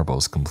my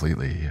marbles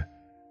completely?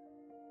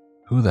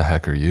 "Who the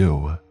heck are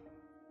you?"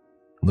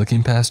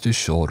 Looking past his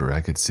shoulder,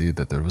 I could see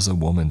that there was a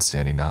woman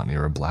standing out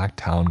near a black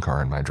town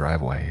car in my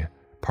driveway,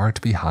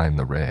 parked behind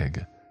the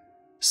rig.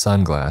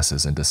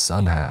 Sunglasses and a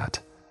sun hat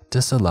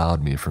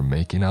disallowed me from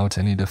making out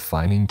any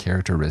defining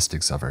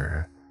characteristics of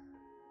her.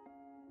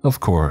 Of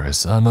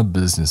course, I'm a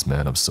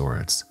businessman of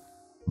sorts,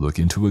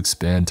 looking to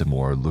expand to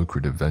more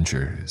lucrative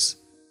ventures.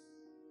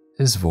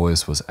 His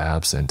voice was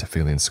absent,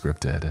 feeling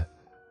scripted.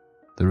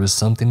 There was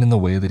something in the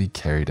way that he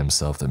carried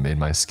himself that made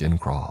my skin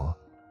crawl.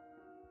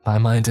 My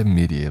mind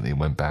immediately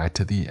went back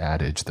to the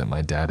adage that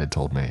my dad had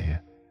told me.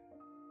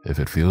 If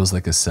it feels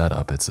like a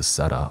setup, it's a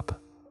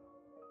setup.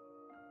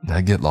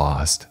 I get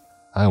lost.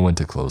 I went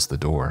to close the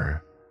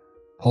door.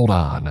 Hold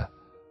on.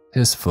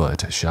 His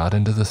foot shot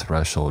into the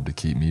threshold to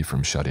keep me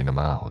from shutting him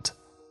out.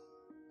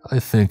 I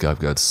think I've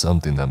got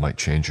something that might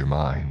change your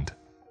mind.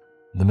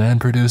 The man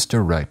produced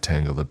a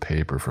rectangle of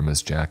paper from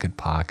his jacket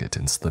pocket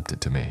and slipped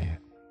it to me.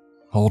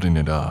 Holding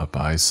it up,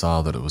 I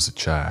saw that it was a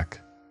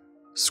check.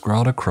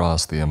 Scrawled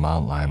across the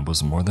amount line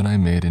was more than I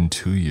made in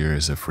 2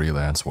 years of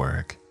freelance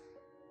work.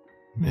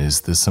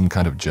 Is this some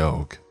kind of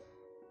joke?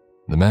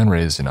 The man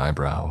raised an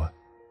eyebrow.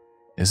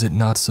 Is it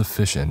not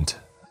sufficient?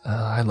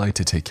 I like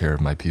to take care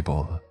of my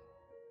people.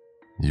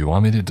 You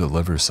want me to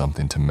deliver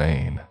something to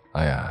Maine?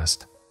 I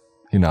asked.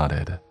 He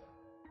nodded.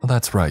 Well,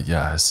 that's right,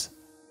 yes.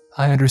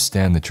 I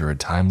understand that you're a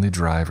timely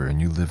driver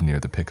and you live near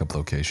the pickup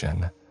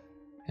location.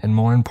 And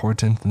more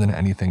important than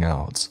anything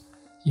else,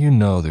 you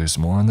know there's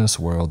more in this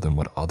world than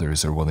what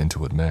others are willing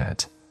to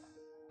admit.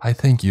 I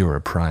think you're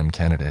a prime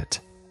candidate.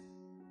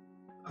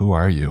 Who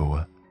are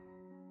you?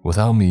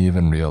 Without me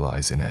even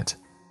realizing it,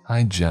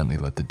 I gently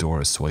let the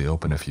door sway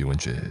open a few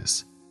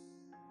inches.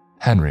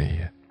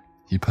 Henry.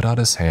 He put out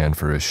his hand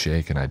for a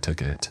shake and I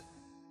took it,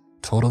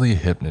 totally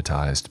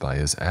hypnotized by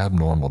his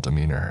abnormal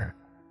demeanor,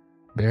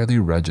 barely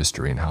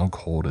registering how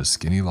cold his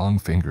skinny long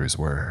fingers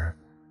were.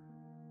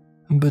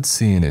 But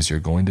seeing as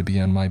you're going to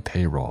be on my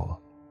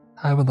payroll,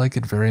 I would like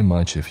it very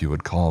much if you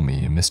would call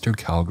me Mr.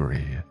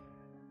 Calgary.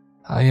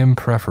 I am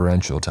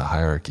preferential to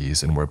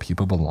hierarchies and where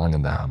people belong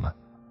in them.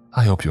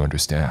 I hope you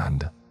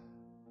understand.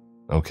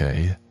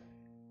 Okay.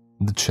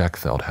 The check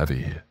felt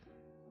heavy.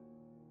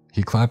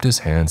 He clapped his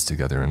hands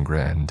together and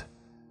grinned.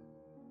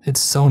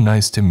 "It's so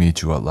nice to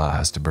meet you at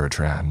last,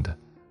 Bertrand."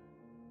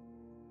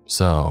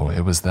 So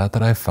it was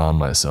that I found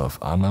myself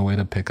on my way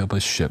to pick up a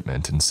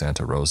shipment in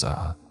Santa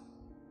Rosa.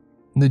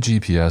 The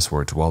GPS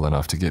worked well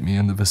enough to get me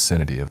in the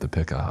vicinity of the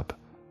pickup,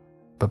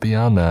 but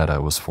beyond that I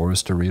was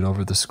forced to read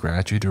over the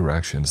scratchy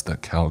directions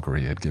that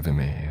Calgary had given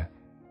me.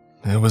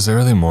 It was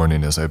early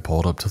morning as I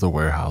pulled up to the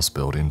warehouse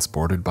buildings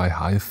bordered by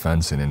high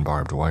fencing and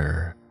barbed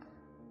wire.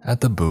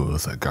 At the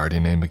booth,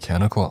 guarding a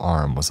mechanical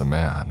arm was a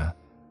man.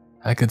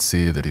 I could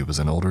see that he was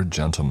an older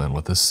gentleman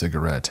with a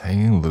cigarette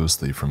hanging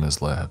loosely from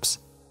his lips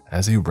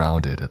as he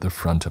rounded at the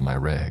front of my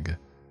rig,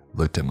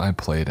 looked at my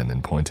plate and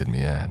then pointed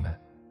me in.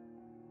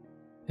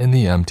 In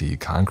the empty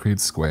concrete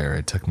square,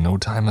 it took no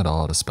time at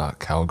all to spot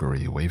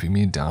Calgary waving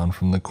me down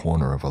from the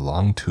corner of a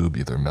long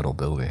tubular metal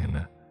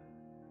building.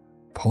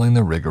 Pulling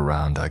the rig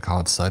around, I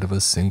caught sight of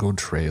a single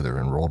trailer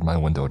and rolled my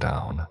window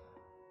down.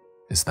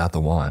 "Is that the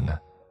one?"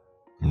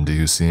 "Do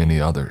you see any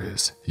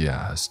others?" he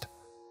asked.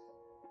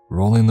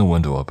 Rolling the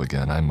window up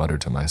again, I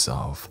muttered to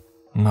myself,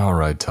 "All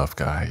right, tough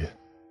guy."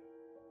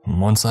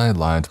 Once I had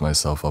lined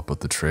myself up with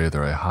the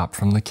trailer, I hopped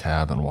from the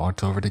cab and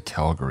walked over to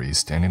Calgary,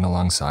 standing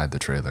alongside the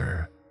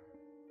trailer.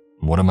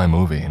 "What am I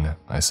moving?"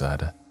 I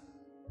said.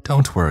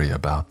 "Don't worry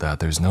about that,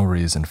 there's no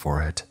reason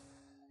for it.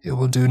 It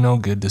will do no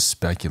good to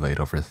speculate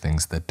over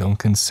things that don't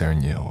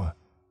concern you."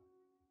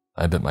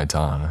 I bit my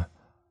tongue.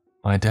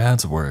 My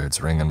dad's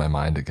words rang in my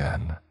mind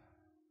again.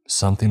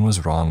 Something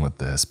was wrong with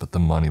this, but the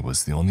money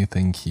was the only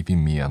thing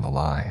keeping me on the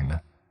line.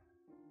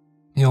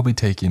 "You'll be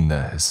taking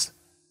this."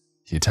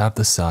 He tapped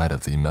the side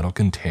of the metal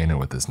container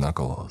with his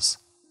knuckles.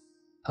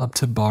 "Up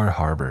to Bar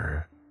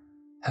Harbor.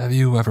 Have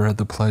you ever had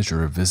the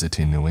pleasure of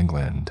visiting New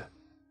England?"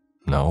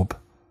 "Nope."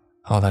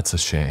 "Oh, that's a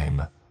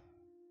shame."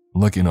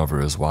 Looking over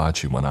his watch,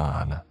 he went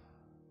on.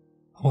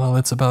 "Well,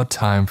 it's about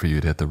time for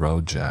you to hit the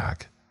road,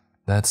 Jack.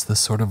 That's the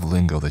sort of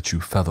lingo that you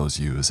fellows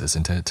use,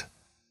 isn't it?"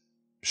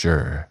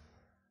 "Sure."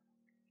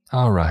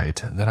 "All right,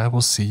 then I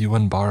will see you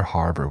in Bar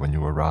Harbor when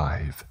you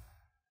arrive."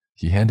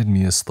 He handed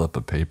me a slip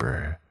of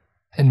paper.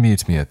 "And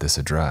meet me at this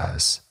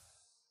address."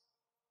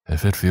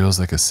 If it feels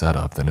like a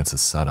setup, then it's a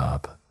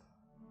setup.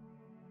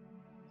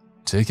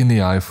 Taking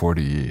the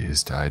I-40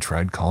 east, I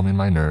tried calming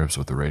my nerves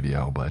with the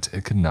radio, but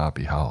it could not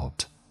be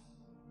helped.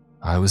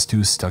 I was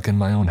too stuck in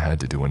my own head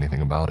to do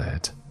anything about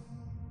it.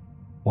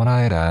 When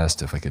I had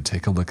asked if I could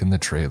take a look in the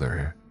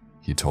trailer,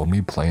 he told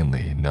me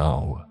plainly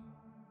no.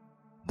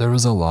 There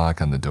was a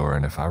lock on the door,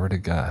 and if I were to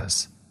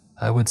guess,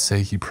 I would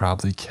say he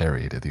probably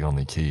carried the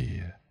only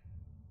key.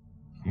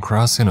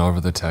 Crossing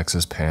over the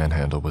Texas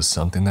Panhandle was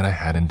something that I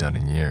hadn't done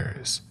in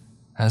years.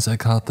 As I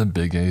caught the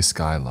Big A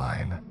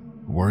skyline,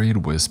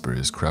 worried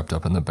whispers crept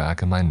up in the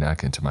back of my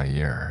neck into my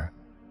ear,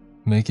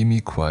 making me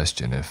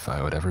question if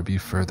I would ever be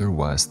further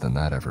west than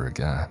that ever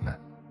again.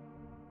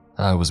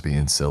 I was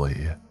being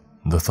silly.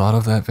 The thought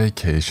of that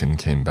vacation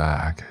came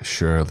back.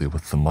 Surely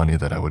with the money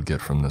that I would get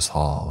from this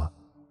haul,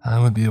 I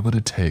would be able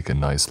to take a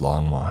nice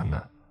long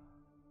one.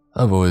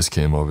 A voice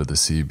came over the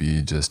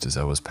CB just as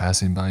I was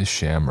passing by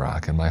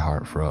Shamrock and my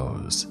heart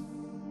froze.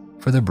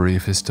 For the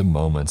briefest of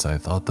moments, I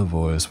thought the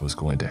voice was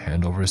going to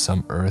hand over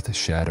some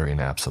earth-shattering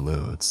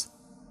absolutes,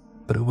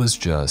 but it was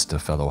just a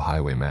fellow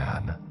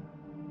highwayman.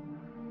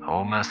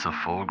 "Whole mess of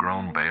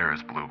full-grown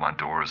bears blew my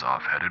doors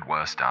off headed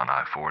west down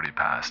I-40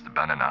 past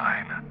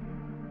Benanine.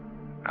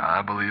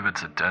 I believe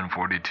it's at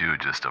 1042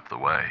 just up the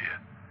way.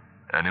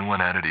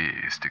 Anyone headed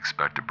east,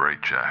 expect a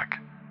brake check.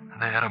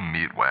 They had a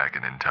meat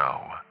wagon in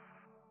tow."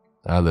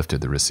 I lifted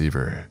the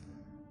receiver.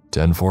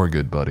 10-4,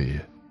 good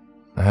buddy.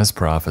 As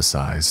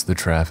prophesied, the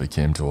traffic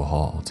came to a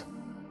halt.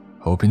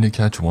 Hoping to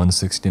catch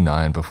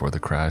 169 before the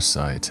crash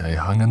site, I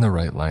hung in the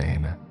right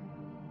lane.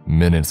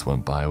 Minutes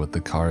went by with the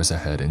cars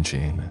ahead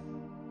inching.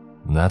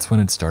 That's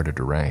when it started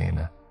to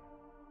rain.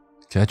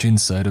 Catching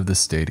sight of the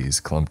Stadies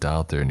clumped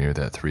out there near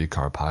that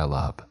 3-car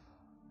pileup,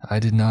 I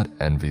did not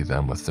envy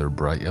them with their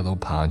bright yellow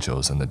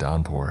ponchos in the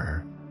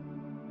downpour.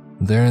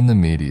 There in the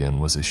median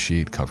was a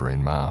sheet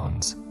covering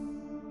mounds.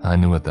 I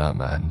knew what that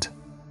meant.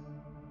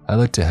 I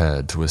looked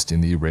ahead,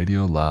 twisting the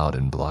radio loud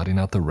and blotting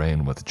out the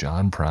rain with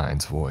John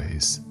Prine's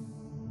voice.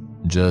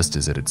 Just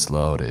as it had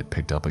slowed, it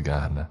picked up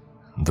again.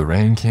 The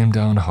rain came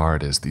down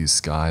hard as the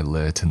sky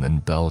lit and then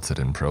belted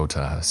in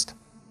protest.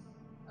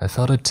 I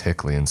felt a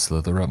tickling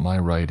slither up my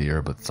right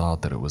ear, but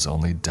thought that it was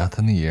only death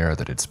in the air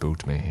that had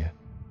spooked me.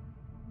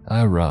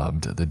 I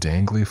rubbed the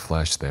dangly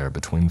flesh there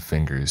between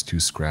fingers to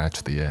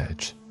scratch the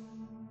itch.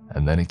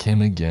 And then it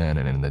came again,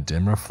 and in the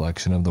dim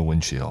reflection of the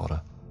windshield,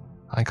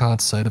 I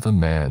caught sight of a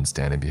man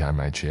standing behind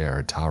my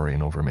chair,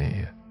 towering over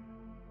me.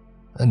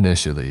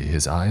 Initially,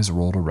 his eyes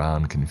rolled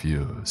around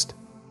confused,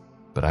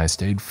 but I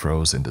stayed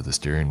frozen to the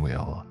steering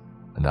wheel,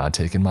 not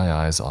taking my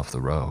eyes off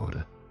the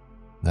road.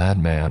 That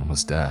man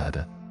was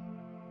dead.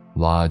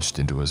 Lodged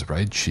into his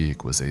right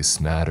cheek was a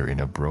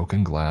smattering of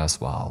broken glass,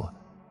 while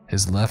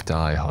his left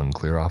eye hung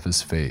clear off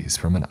his face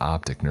from an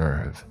optic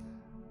nerve.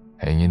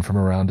 Hanging from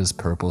around his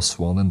purple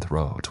swollen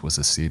throat was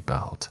a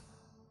seatbelt.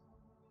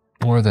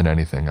 More than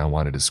anything, I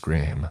wanted to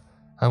scream.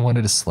 I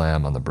wanted to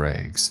slam on the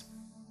brakes.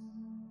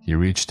 He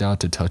reached out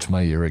to touch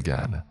my ear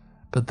again,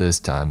 but this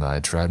time I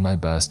tried my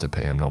best to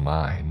pay him no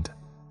mind.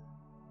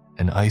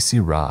 An icy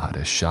rod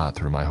shot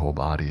through my whole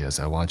body as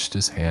I watched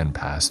his hand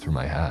pass through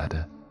my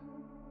head.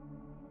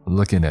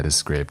 Looking at his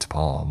scraped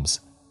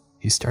palms,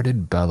 he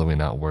started bellowing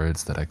out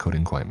words that I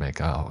couldn't quite make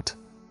out.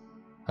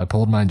 I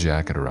pulled my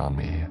jacket around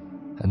me,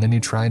 and then he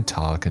tried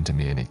talking to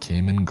me, and he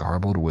came in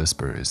garbled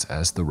whispers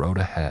as the road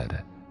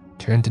ahead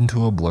turned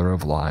into a blur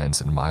of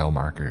lines and mile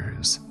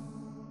markers.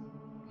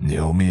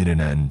 "You'll meet an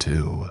end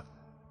too.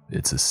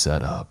 It's a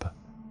setup.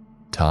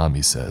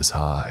 Tommy says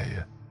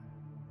hi."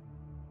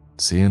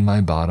 Seeing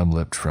my bottom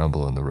lip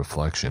tremble in the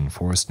reflection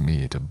forced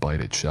me to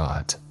bite it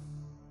shut.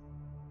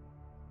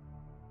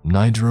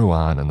 Night drew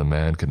on and the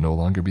man could no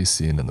longer be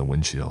seen in the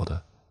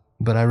windshield,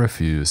 but I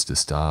refused to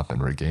stop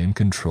and regain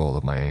control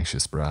of my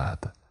anxious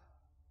breath.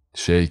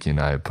 Shaking,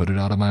 I put it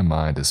out of my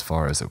mind as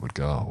far as it would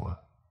go.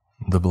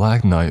 The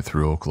black night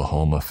through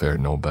Oklahoma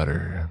fared no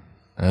better.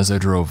 As I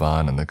drove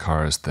on and the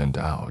cars thinned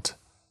out,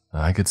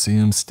 I could see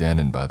him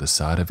standing by the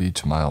side of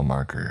each mile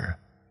marker,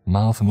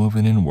 mouth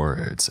moving in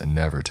words and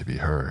never to be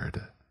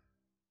heard.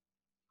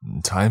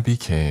 Time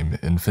became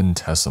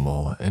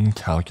infinitesimal,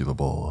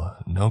 incalculable.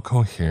 No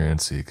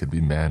coherency could be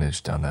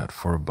managed on that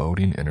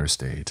foreboding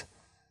interstate.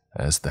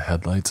 As the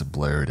headlights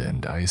blared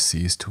and I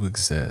ceased to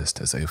exist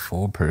as a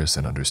full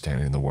person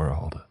understanding the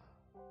world.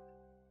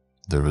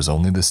 There was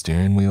only the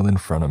steering wheel in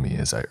front of me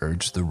as I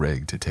urged the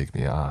rig to take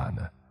me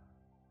on.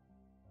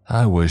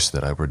 I wished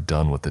that I were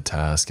done with the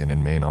task and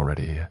in Maine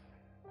already,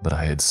 but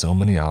I had so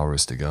many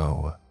hours to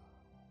go.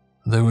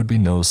 There would be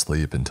no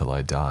sleep until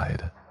I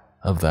died.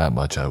 Of that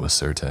much I was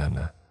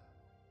certain.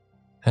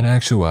 In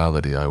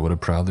actuality, I would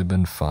have probably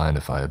been fine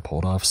if I had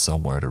pulled off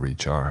somewhere to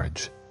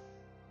recharge.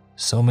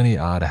 So many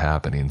odd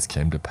happenings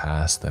came to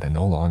pass that I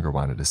no longer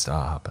wanted to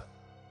stop.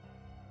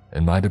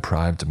 In my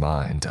deprived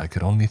mind, I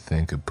could only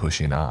think of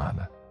pushing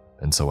on,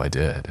 and so I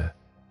did.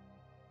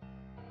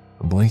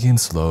 Blinking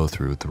slow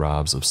through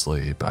throbs of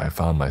sleep, I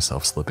found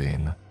myself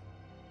slipping.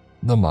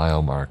 The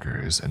mile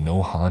markers and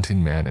no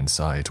haunting man in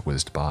sight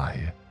whizzed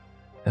by,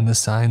 and the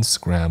signs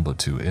scrambled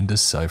to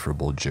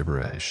indecipherable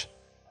gibberish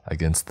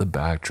against the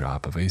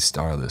backdrop of a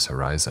starless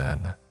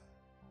horizon.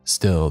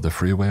 Still, the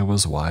freeway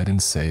was wide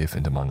and safe,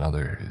 and among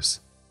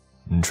others.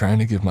 Trying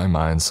to give my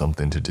mind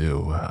something to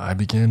do, I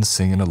began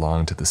singing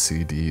along to the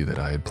CD that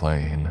I had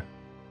playing.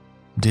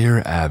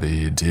 Dear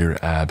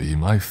Abby,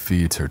 my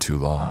feet are too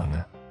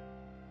long."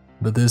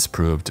 But this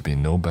proved to be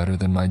no better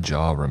than my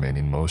jaw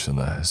remaining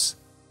motionless.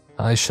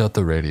 I shut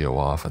the radio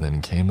off, and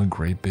then came a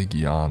great big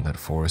yawn that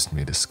forced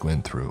me to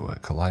squint through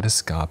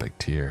kaleidoscopic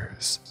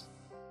tears.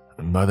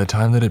 By the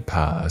time that it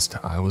passed,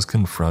 I was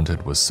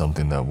confronted with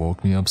something that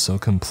woke me up so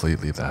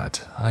completely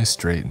that I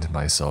straightened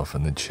myself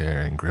in the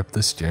chair and gripped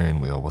the steering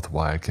wheel with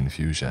wide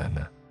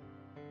confusion.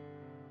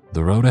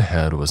 The road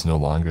ahead was no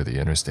longer the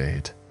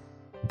interstate,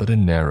 but a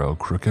narrow,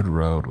 crooked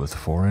road with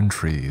foreign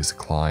trees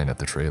clawing at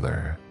the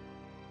trailer.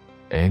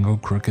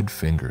 Angled, crooked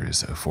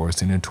fingers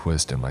forcing a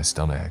twist in my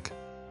stomach.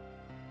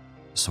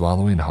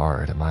 Swallowing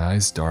hard, my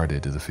eyes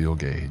darted to the fuel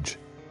gauge.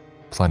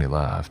 Plenty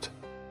left,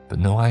 but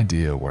no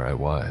idea where I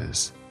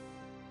was.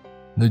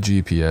 The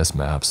GPS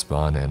map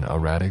spun in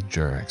erratic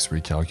jerks,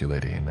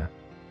 recalculating.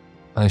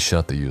 I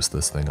shut the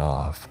useless thing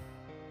off.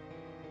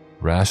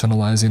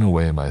 Rationalizing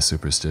away my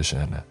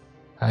superstition,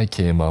 I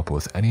came up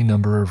with any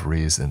number of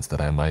reasons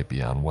that I might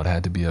be on what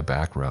had to be a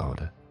back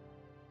road.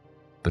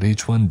 But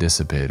each one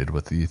dissipated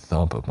with the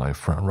thump of my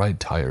front right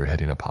tire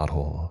hitting a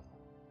pothole.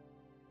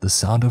 The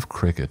sound of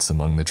crickets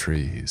among the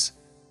trees,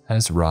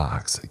 as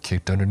rocks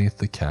kicked underneath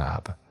the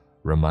cab,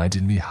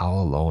 reminded me how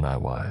alone I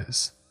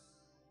was.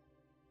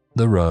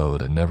 The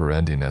road, never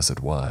ending as it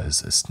was,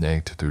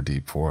 snaked through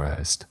deep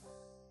forest.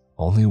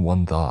 Only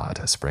one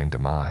thought sprang to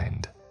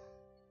mind.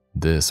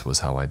 This was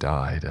how I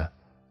died.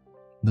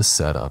 The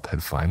setup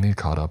had finally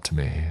caught up to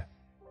me.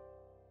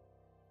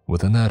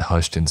 Within that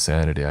hushed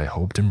insanity, I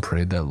hoped and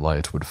prayed that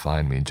light would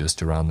find me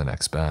just around the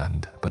next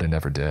bend, but it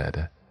never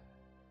did.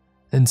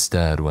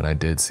 Instead, when I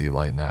did see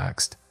light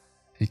next,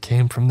 it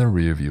came from the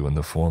rear view in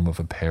the form of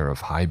a pair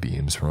of high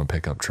beams from a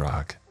pickup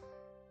truck.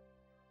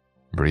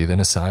 Breathing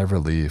a sigh of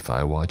relief,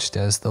 I watched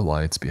as the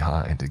lights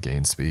behind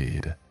gained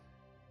speed.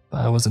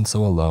 I wasn't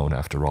so alone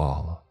after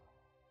all.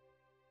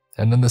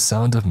 And then the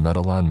sound of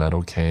metal on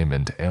metal came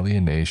and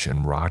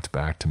alienation rocked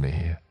back to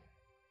me.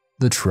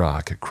 The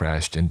truck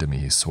crashed into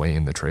me,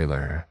 swaying the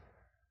trailer.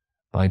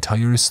 My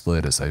tires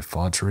slid as I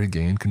fought to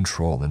regain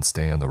control and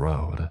stay on the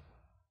road.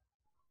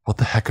 What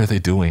the heck are they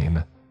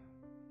doing?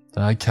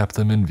 I kept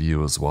them in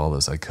view as well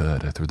as I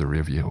could through the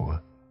rear view.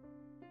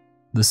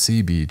 The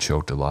CB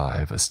choked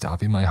alive,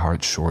 stopping my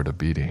heart short of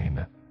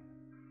beating.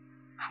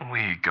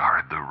 "We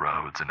guard the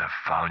roads and have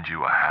found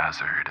you a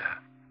hazard."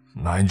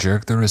 I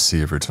jerked the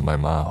receiver to my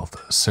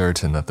mouth,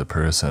 certain that the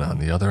person on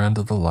the other end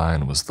of the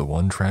line was the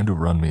one trying to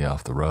run me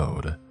off the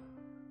road.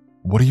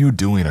 "What are you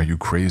doing? Are you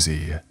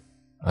crazy?"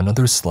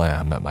 Another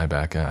slam at my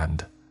back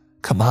end.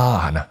 "Come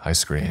on," I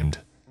screamed.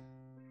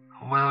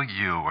 "Will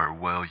you or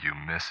will you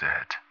miss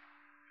it?"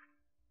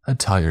 A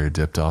tire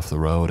dipped off the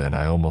road and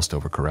I almost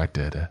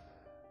overcorrected.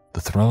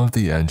 The thrum of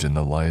the engine,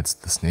 the lights,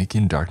 the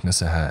sneaking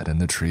darkness ahead,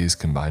 and the trees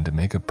combined to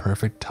make a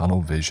perfect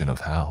tunnel vision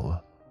of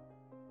hell.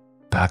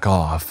 Back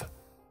off!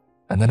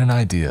 And then an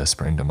idea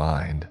sprang to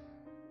mind.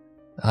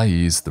 I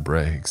eased the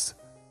brakes.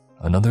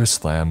 Another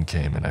slam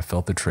came and I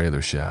felt the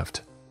trailer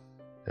shift.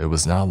 It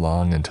was not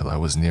long until I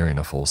was nearing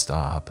a full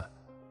stop.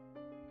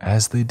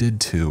 As they did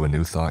too, a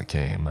new thought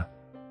came.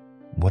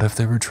 What if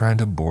they were trying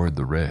to board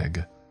the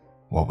rig?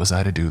 What was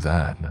I to do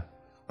then?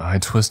 I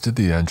twisted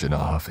the engine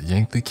off,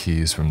 yanked the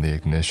keys from the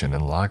ignition,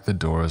 and locked the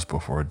doors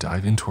before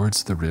diving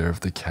towards the rear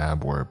of the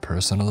cab where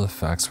personal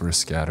effects were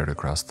scattered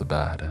across the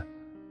bed.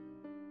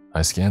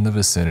 I scanned the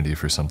vicinity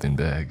for something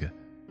big,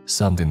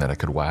 something that I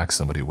could whack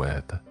somebody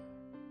with.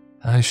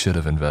 I should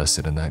have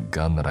invested in that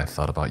gun that I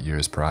thought about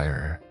years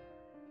prior.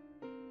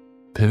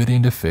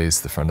 Pivoting to face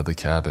the front of the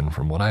cabin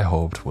from what I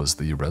hoped was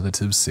the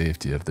relative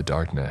safety of the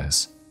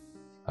darkness,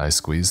 I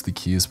squeezed the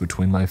keys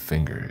between my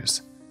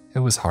fingers. It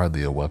was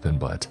hardly a weapon,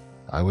 but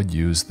I would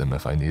use them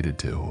if I needed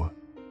to.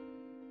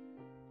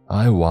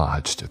 I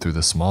watched through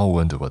the small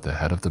window at the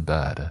head of the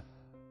bed.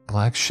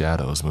 Black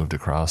shadows moved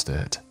across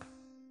it.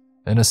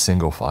 In a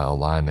single file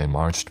line, they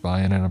marched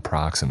by in an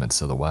approximate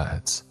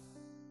silhouettes.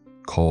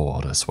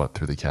 Cold swept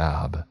through the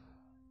cab.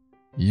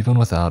 Even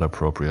without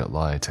appropriate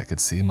light, I could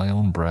see my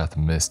own breath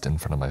mist in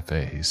front of my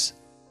face.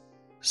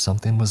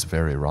 Something was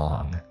very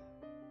wrong.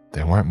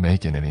 They weren't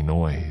making any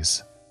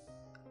noise.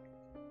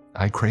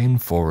 I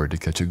craned forward to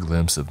catch a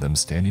glimpse of them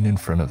standing in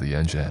front of the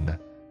engine.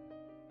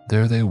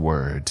 There they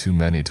were, too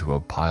many to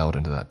have piled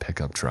into that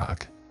pickup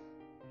truck.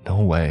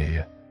 No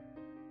way.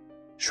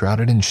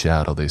 Shrouded in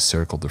shadow, they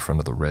circled the front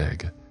of the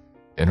rig,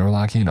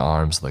 interlocking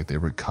arms like they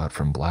were cut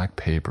from black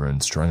paper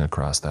and strung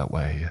across that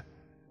way.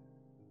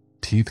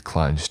 Teeth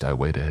clenched, I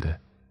waited.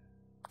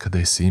 Could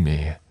they see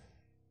me?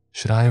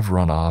 Should I have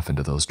run off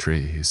into those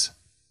trees?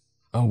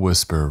 A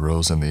whisper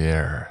rose in the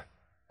air.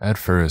 At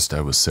first,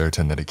 I was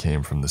certain that it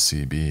came from the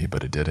CB,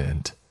 but it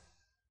didn't.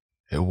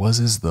 It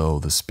was as though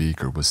the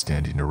speaker was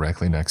standing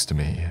directly next to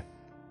me.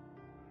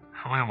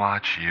 We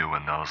watch you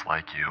and those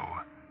like you.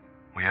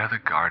 We are the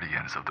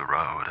guardians of the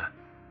road.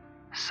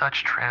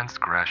 Such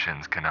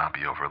transgressions cannot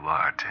be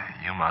overlooked.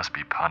 You must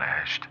be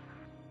punished.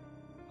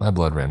 My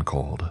blood ran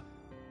cold.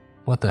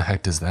 What the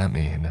heck does that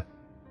mean?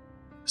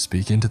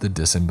 Speaking to the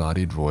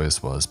disembodied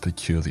voice was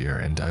peculiar,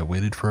 and I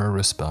waited for a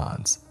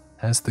response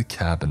as the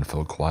cabin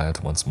fell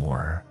quiet once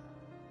more,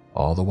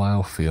 all the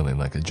while feeling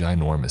like a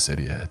ginormous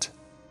idiot.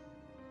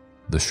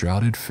 The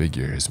shrouded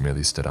figures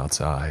merely stood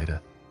outside.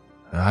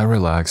 I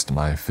relaxed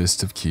my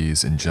fist of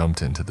keys and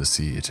jumped into the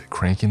seat,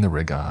 cranking the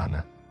rig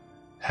on.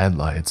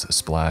 Headlights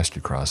splashed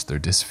across their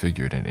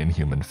disfigured and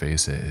inhuman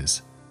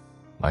faces.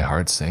 My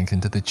heart sank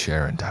into the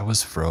chair and I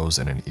was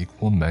frozen in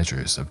equal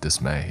measures of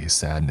dismay,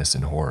 sadness,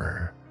 and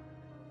horror.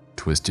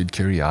 Twisted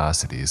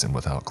curiosities and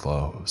without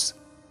clothes.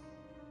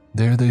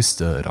 There they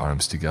stood,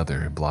 arms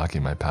together,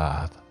 blocking my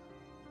path.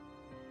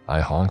 I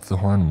honked the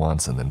horn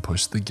once and then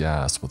pushed the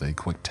gas with a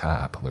quick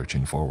tap,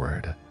 lurching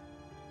forward.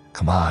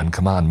 Come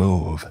on,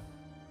 move.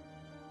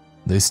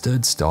 They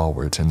stood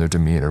stalwart in their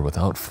demeanor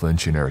without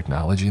flinching or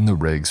acknowledging the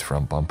rig's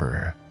front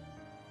bumper.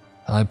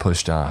 I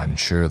pushed on,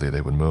 surely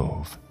they would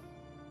move.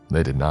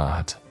 They did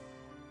not.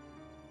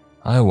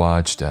 I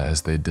watched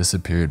as they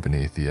disappeared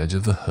beneath the edge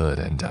of the hood,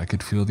 and I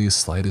could feel the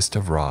slightest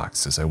of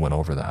rocks as I went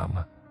over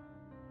them.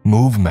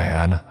 Move,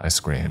 man, I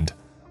screamed.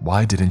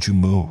 Why didn't you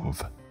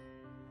move?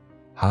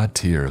 Hot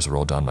tears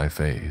rolled down my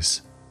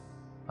face.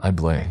 I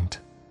blinked.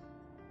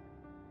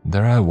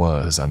 There I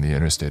was on the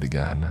interstate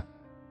again.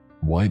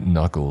 White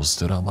knuckles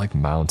stood out like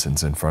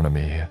mountains in front of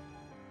me.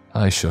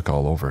 I shook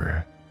all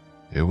over.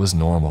 It was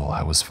normal,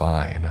 I was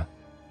fine.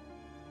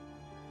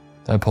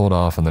 I pulled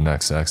off on the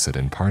next exit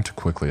and parked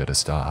quickly at a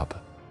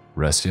stop.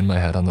 Resting my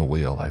head on the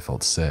wheel, I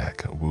felt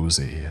sick,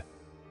 woozy.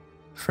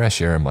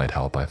 Fresh air might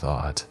help, I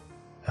thought.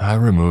 I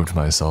removed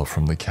myself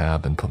from the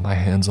cab and put my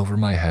hands over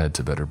my head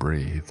to better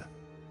breathe.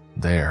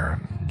 There,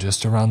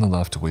 just around the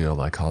left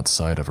wheel, I caught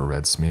sight of a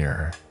red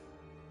smear.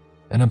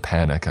 In a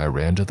panic, I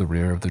ran to the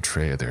rear of the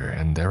trailer,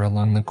 and there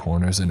along the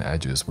corners and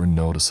edges were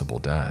noticeable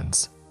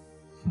dents.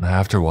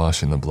 After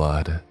washing the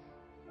blood,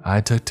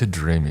 I took to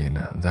dreaming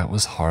that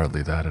was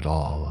hardly that at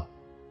all.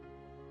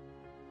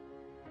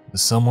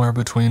 Somewhere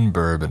between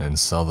Bourbon and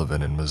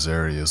Sullivan in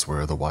Missouri is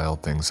where the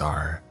wild things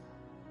are.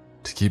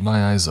 To keep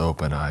my eyes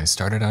open, I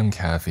started on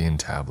caffeine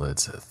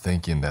tablets,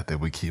 thinking that they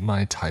would keep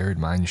my tired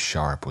mind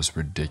sharp was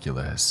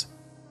ridiculous.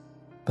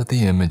 But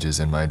the images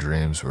in my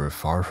dreams were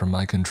far from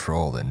my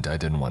control and I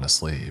didn't want to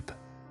sleep.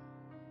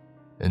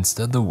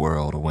 Instead, the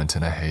world went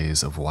in a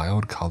haze of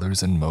wild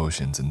colors and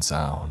motions and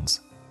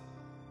sounds.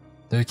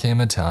 There came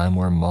a time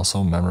where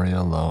muscle memory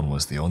alone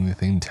was the only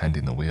thing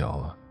tending the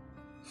wheel.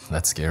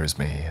 That scares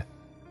me.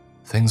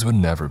 Things would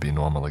never be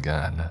normal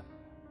again.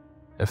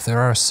 If there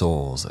are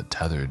souls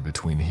tethered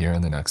between here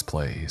and the next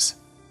place,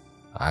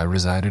 I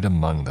resided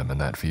among them in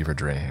that fever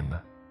dream.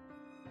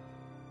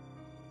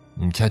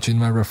 Catching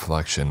my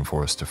reflection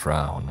forced a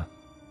frown.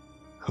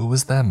 Who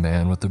was that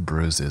man with the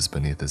bruises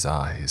beneath his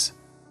eyes?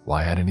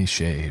 Why hadn't he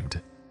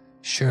shaved?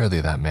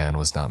 Surely that man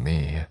was not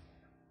me.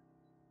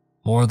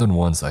 More than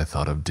once I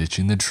thought of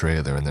ditching the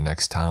trailer in the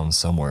next town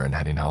somewhere and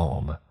heading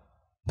home.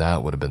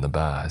 That would have been the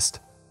best.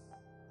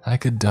 I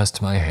could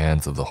dust my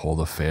hands of the whole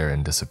affair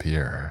and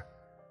disappear.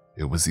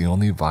 It was the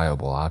only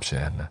viable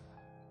option.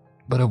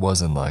 But it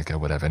wasn't like I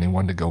would have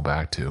anyone to go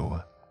back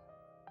to.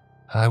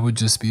 I would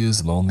just be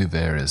as lonely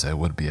there as I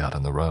would be out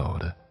on the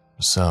road.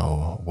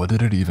 So, what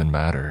did it even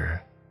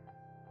matter?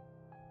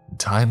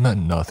 Time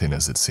meant nothing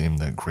as it seemed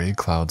that gray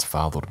clouds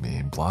followed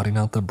me, blotting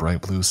out the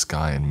bright blue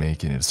sky and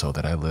making it so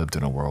that I lived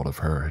in a world of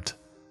hurt.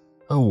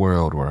 A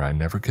world where I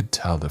never could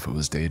tell if it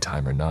was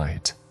daytime or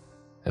night.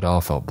 It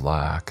all felt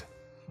black.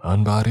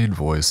 Unbodied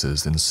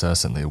voices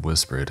incessantly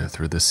whispered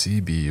through the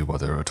CB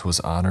whether it was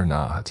on or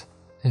not,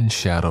 and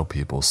shadow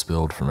people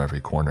spilled from every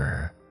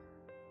corner.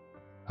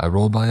 I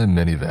rolled by a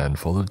minivan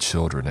full of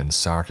children in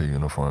soccer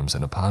uniforms,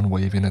 and upon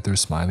waving at their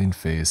smiling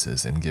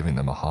faces and giving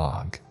them a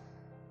hug,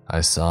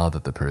 I saw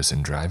that the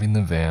person driving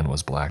the van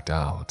was blacked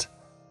out.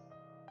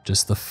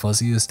 Just the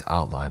fuzziest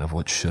outline of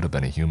what should have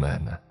been a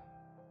human.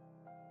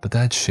 But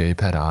that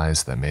shape had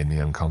eyes that made me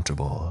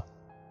uncomfortable.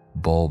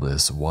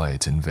 Bulbous,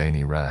 white, and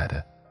veiny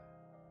red.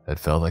 It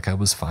felt like I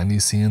was finally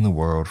seeing the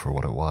world for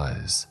what it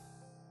was.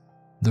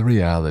 The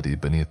reality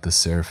beneath the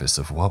surface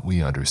of what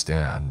we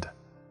understand.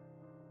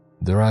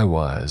 There I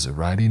was,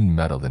 riding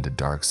metal into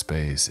dark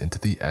space, into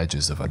the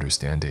edges of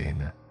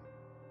understanding.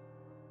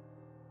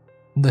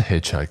 The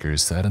hitchhiker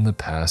sat in the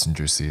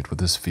passenger seat with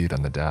his feet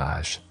on the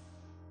dash.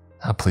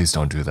 Please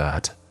don't do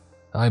that,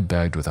 I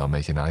begged without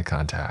making eye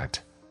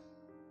contact.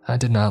 I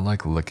did not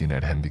like looking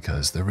at him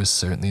because there was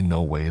certainly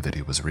no way that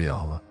he was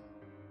real.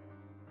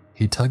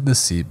 He tugged the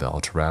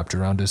seatbelt wrapped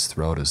around his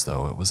throat as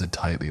though it was a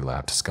tightly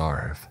lapped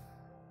scarf.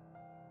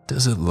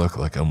 Does it look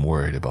like I'm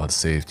worried about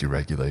safety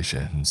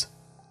regulations?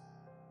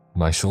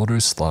 My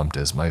shoulders slumped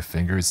as my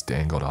fingers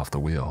dangled off the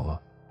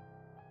wheel.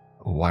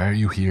 Why are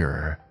you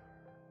here?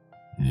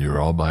 You're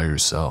all by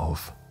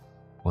yourself.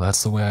 Well,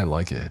 that's the way I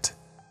like it.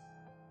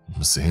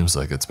 Seems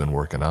like it's been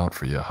working out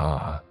for you,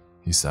 huh?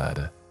 He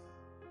said.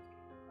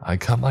 I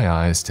cut my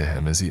eyes to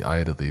him as he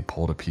idly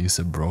pulled a piece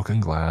of broken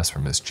glass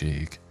from his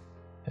cheek,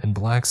 and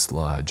black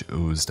sludge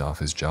oozed off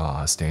his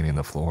jaw, staining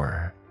the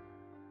floor.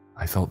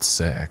 I felt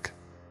sick.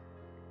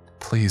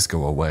 Please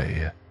go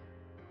away.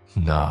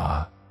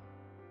 Nah.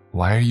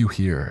 Why are you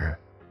here?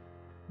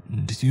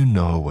 Do you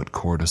know what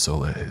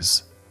cortisol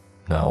is?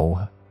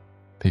 No.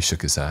 He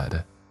shook his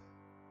head.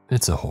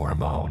 It's a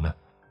hormone.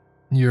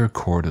 Your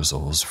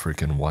cortisol's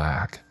freaking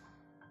whack.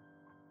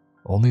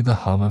 Only the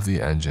hum of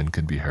the engine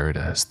could be heard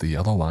as the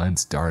yellow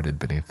lines darted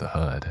beneath the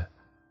hood.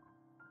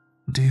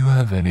 Do you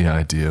have any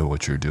idea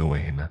what you're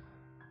doing?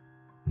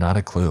 Not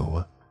a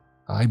clue.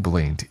 I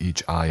blinked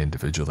each eye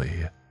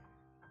individually.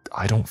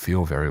 I don't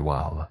feel very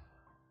well.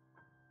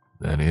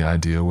 Any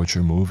idea what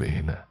you're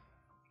moving?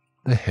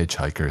 The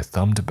hitchhiker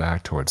thumbed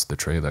back towards the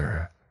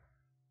trailer.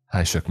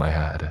 I shook my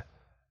head.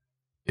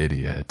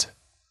 Idiot.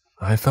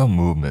 I felt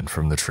movement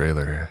from the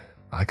trailer.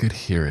 I could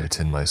hear it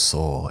in my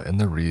soul, in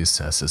the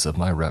recesses of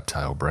my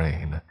reptile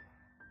brain,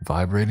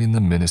 vibrating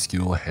the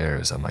minuscule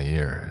hairs on my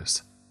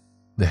ears.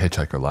 The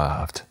hitchhiker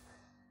laughed.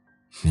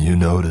 You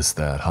noticed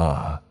that,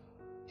 huh?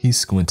 He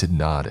squinted,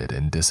 nodded,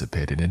 and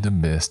dissipated into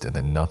mist and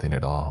then nothing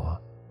at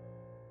all.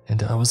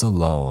 And I was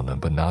alone,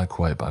 but not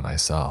quite by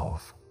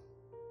myself.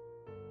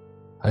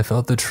 I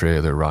felt the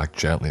trailer rock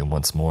gently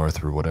once more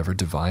through whatever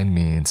divine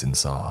means and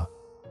saw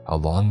a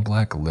long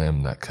black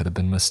limb that could have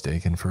been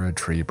mistaken for a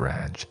tree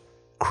branch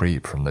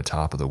creep from the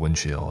top of the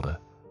windshield.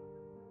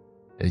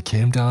 It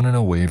came down in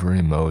a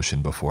wavering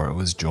motion before it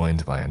was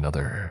joined by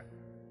another.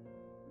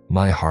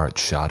 My heart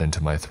shot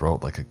into my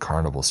throat like a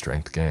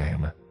carnival-strength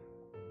game.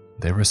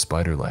 They were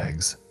spider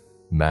legs,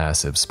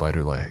 massive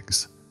spider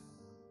legs.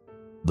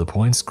 The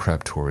points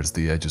crept towards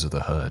the edges of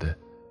the hood.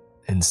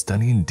 In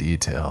stunning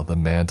detail, the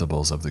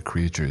mandibles of the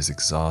creatures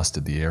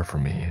exhausted the air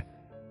from me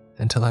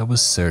until I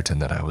was certain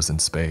that I was in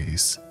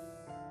space,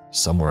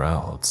 somewhere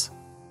else.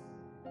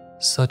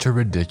 Such a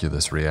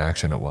ridiculous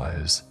reaction it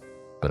was,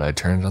 but I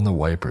turned on the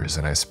wipers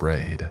and I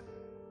sprayed.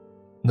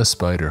 The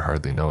spider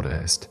hardly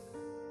noticed.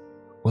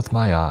 With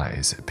my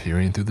eyes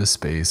peering through the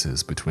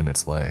spaces between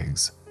its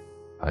legs,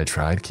 I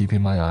tried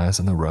keeping my eyes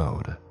on the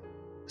road.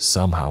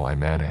 Somehow I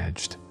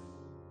managed.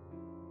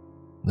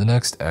 The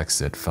next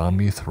exit found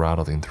me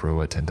throttling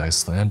through it, and I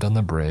slammed on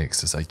the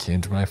brakes as I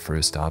came to my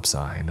first stop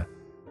sign.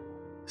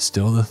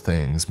 Still the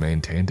things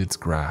maintained its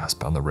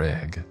grasp on the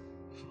rig.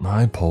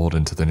 I pulled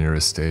into the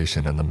nearest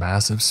station and the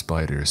massive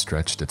spider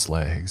stretched its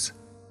legs.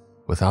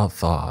 Without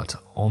thought,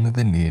 only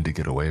the need to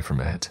get away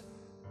from it,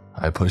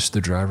 I pushed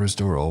the driver's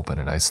door open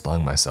and I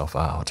slung myself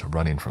out,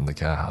 running from the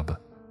cab.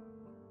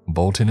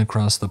 Bolting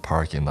across the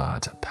parking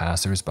lot,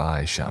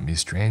 passers-by shot me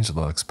strange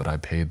looks, but I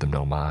paid them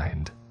no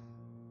mind.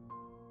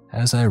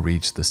 As I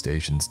reached the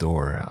station's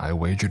door, I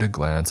wagered a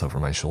glance over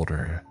my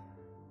shoulder.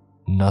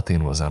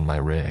 Nothing was on my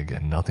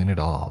rig, nothing at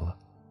all.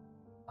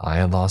 I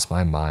had lost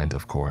my mind,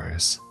 of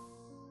course.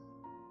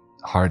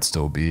 Heart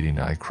still beating,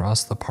 I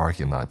crossed the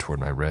parking lot toward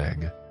my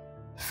rig,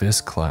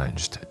 fist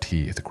clenched,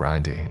 teeth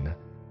grinding.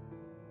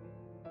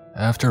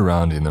 After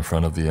rounding the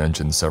front of the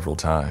engine several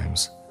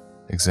times,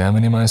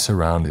 examining my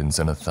surroundings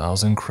in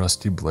 1,000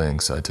 crusty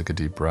blinks, I took a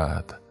deep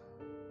breath.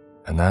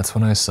 And that's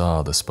when I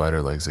saw the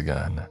spider legs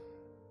again.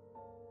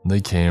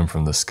 They came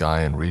from the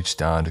sky and reached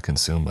down to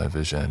consume my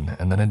vision,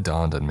 and then it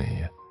dawned on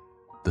me.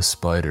 The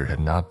spider had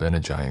not been a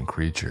giant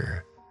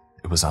creature.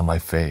 It was on my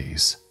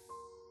face.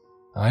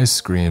 I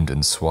screamed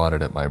and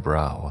swatted at my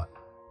brow.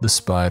 The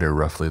spider,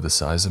 roughly the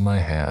size of my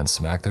hand,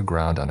 smacked the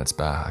ground on its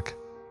back.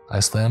 I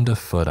slammed a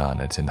foot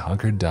on it and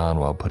hunkered down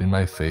while putting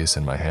my face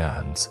in my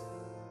hands.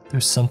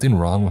 There's something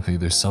wrong with me,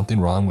 there's something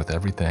wrong with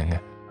everything.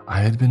 I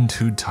had been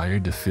too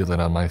tired to feel it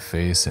on my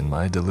face, and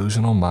my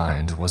delusional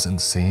mind wasn't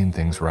seeing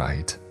things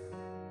right.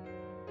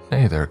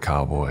 Hey there,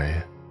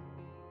 cowboy.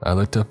 I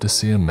looked up to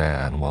see a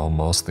man, well,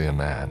 mostly a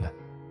man,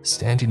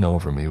 standing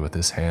over me with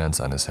his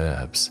hands on his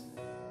hips.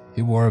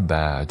 He wore a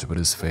badge, but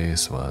his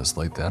face was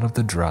like that of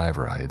the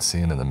driver I had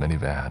seen in the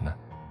minivan.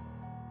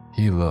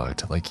 He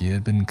looked like he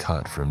had been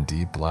cut from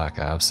deep black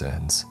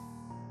absence.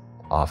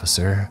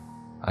 Officer?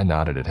 I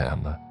nodded at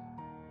him.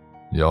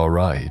 You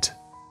alright?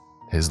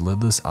 His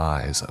lidless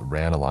eyes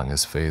ran along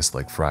his face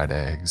like fried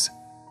eggs,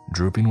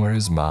 drooping where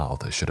his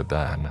mouth should have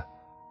been.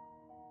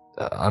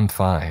 I'm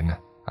fine.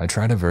 I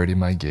tried averting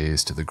my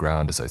gaze to the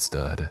ground as I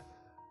stood.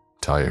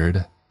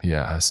 Tired? He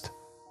asked.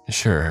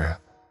 Sure.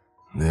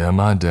 Yeah,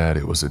 my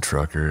daddy was a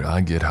trucker.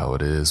 I get how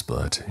it is,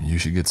 but you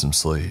should get some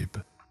sleep.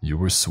 You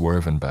were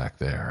swerving back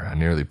there. I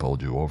nearly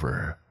pulled you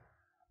over,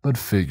 but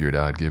figured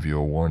I'd give you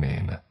a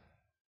warning.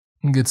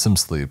 Get some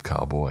sleep,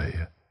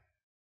 cowboy.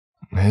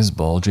 His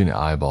bulging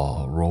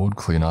eyeball rolled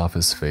clean off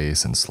his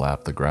face and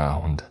slapped the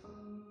ground.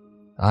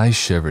 I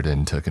shivered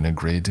and took in a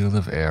great deal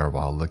of air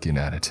while looking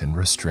at it and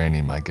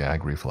restraining my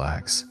gag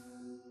reflex.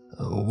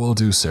 Will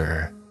do,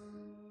 sir.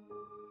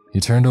 He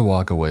turned to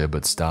walk away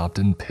but stopped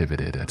and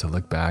pivoted to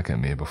look back at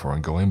me before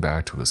going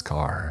back to his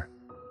car.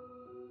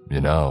 You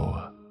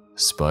know,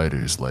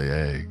 spiders lay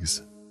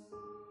eggs.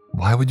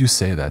 Why would you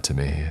say that to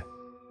me?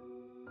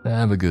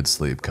 Have a good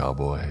sleep,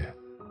 cowboy.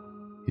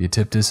 He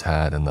tipped his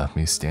hat and left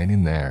me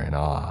standing there in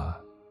awe.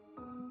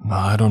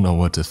 I don't know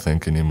what to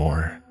think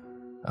anymore.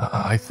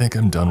 I think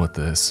I'm done with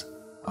this.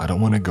 I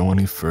don't want to go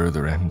any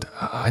further and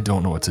I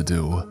don't know what to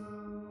do.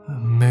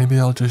 Maybe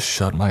I'll just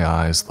shut my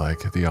eyes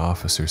like the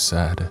officer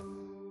said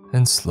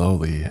and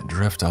slowly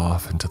drift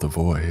off into the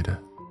void.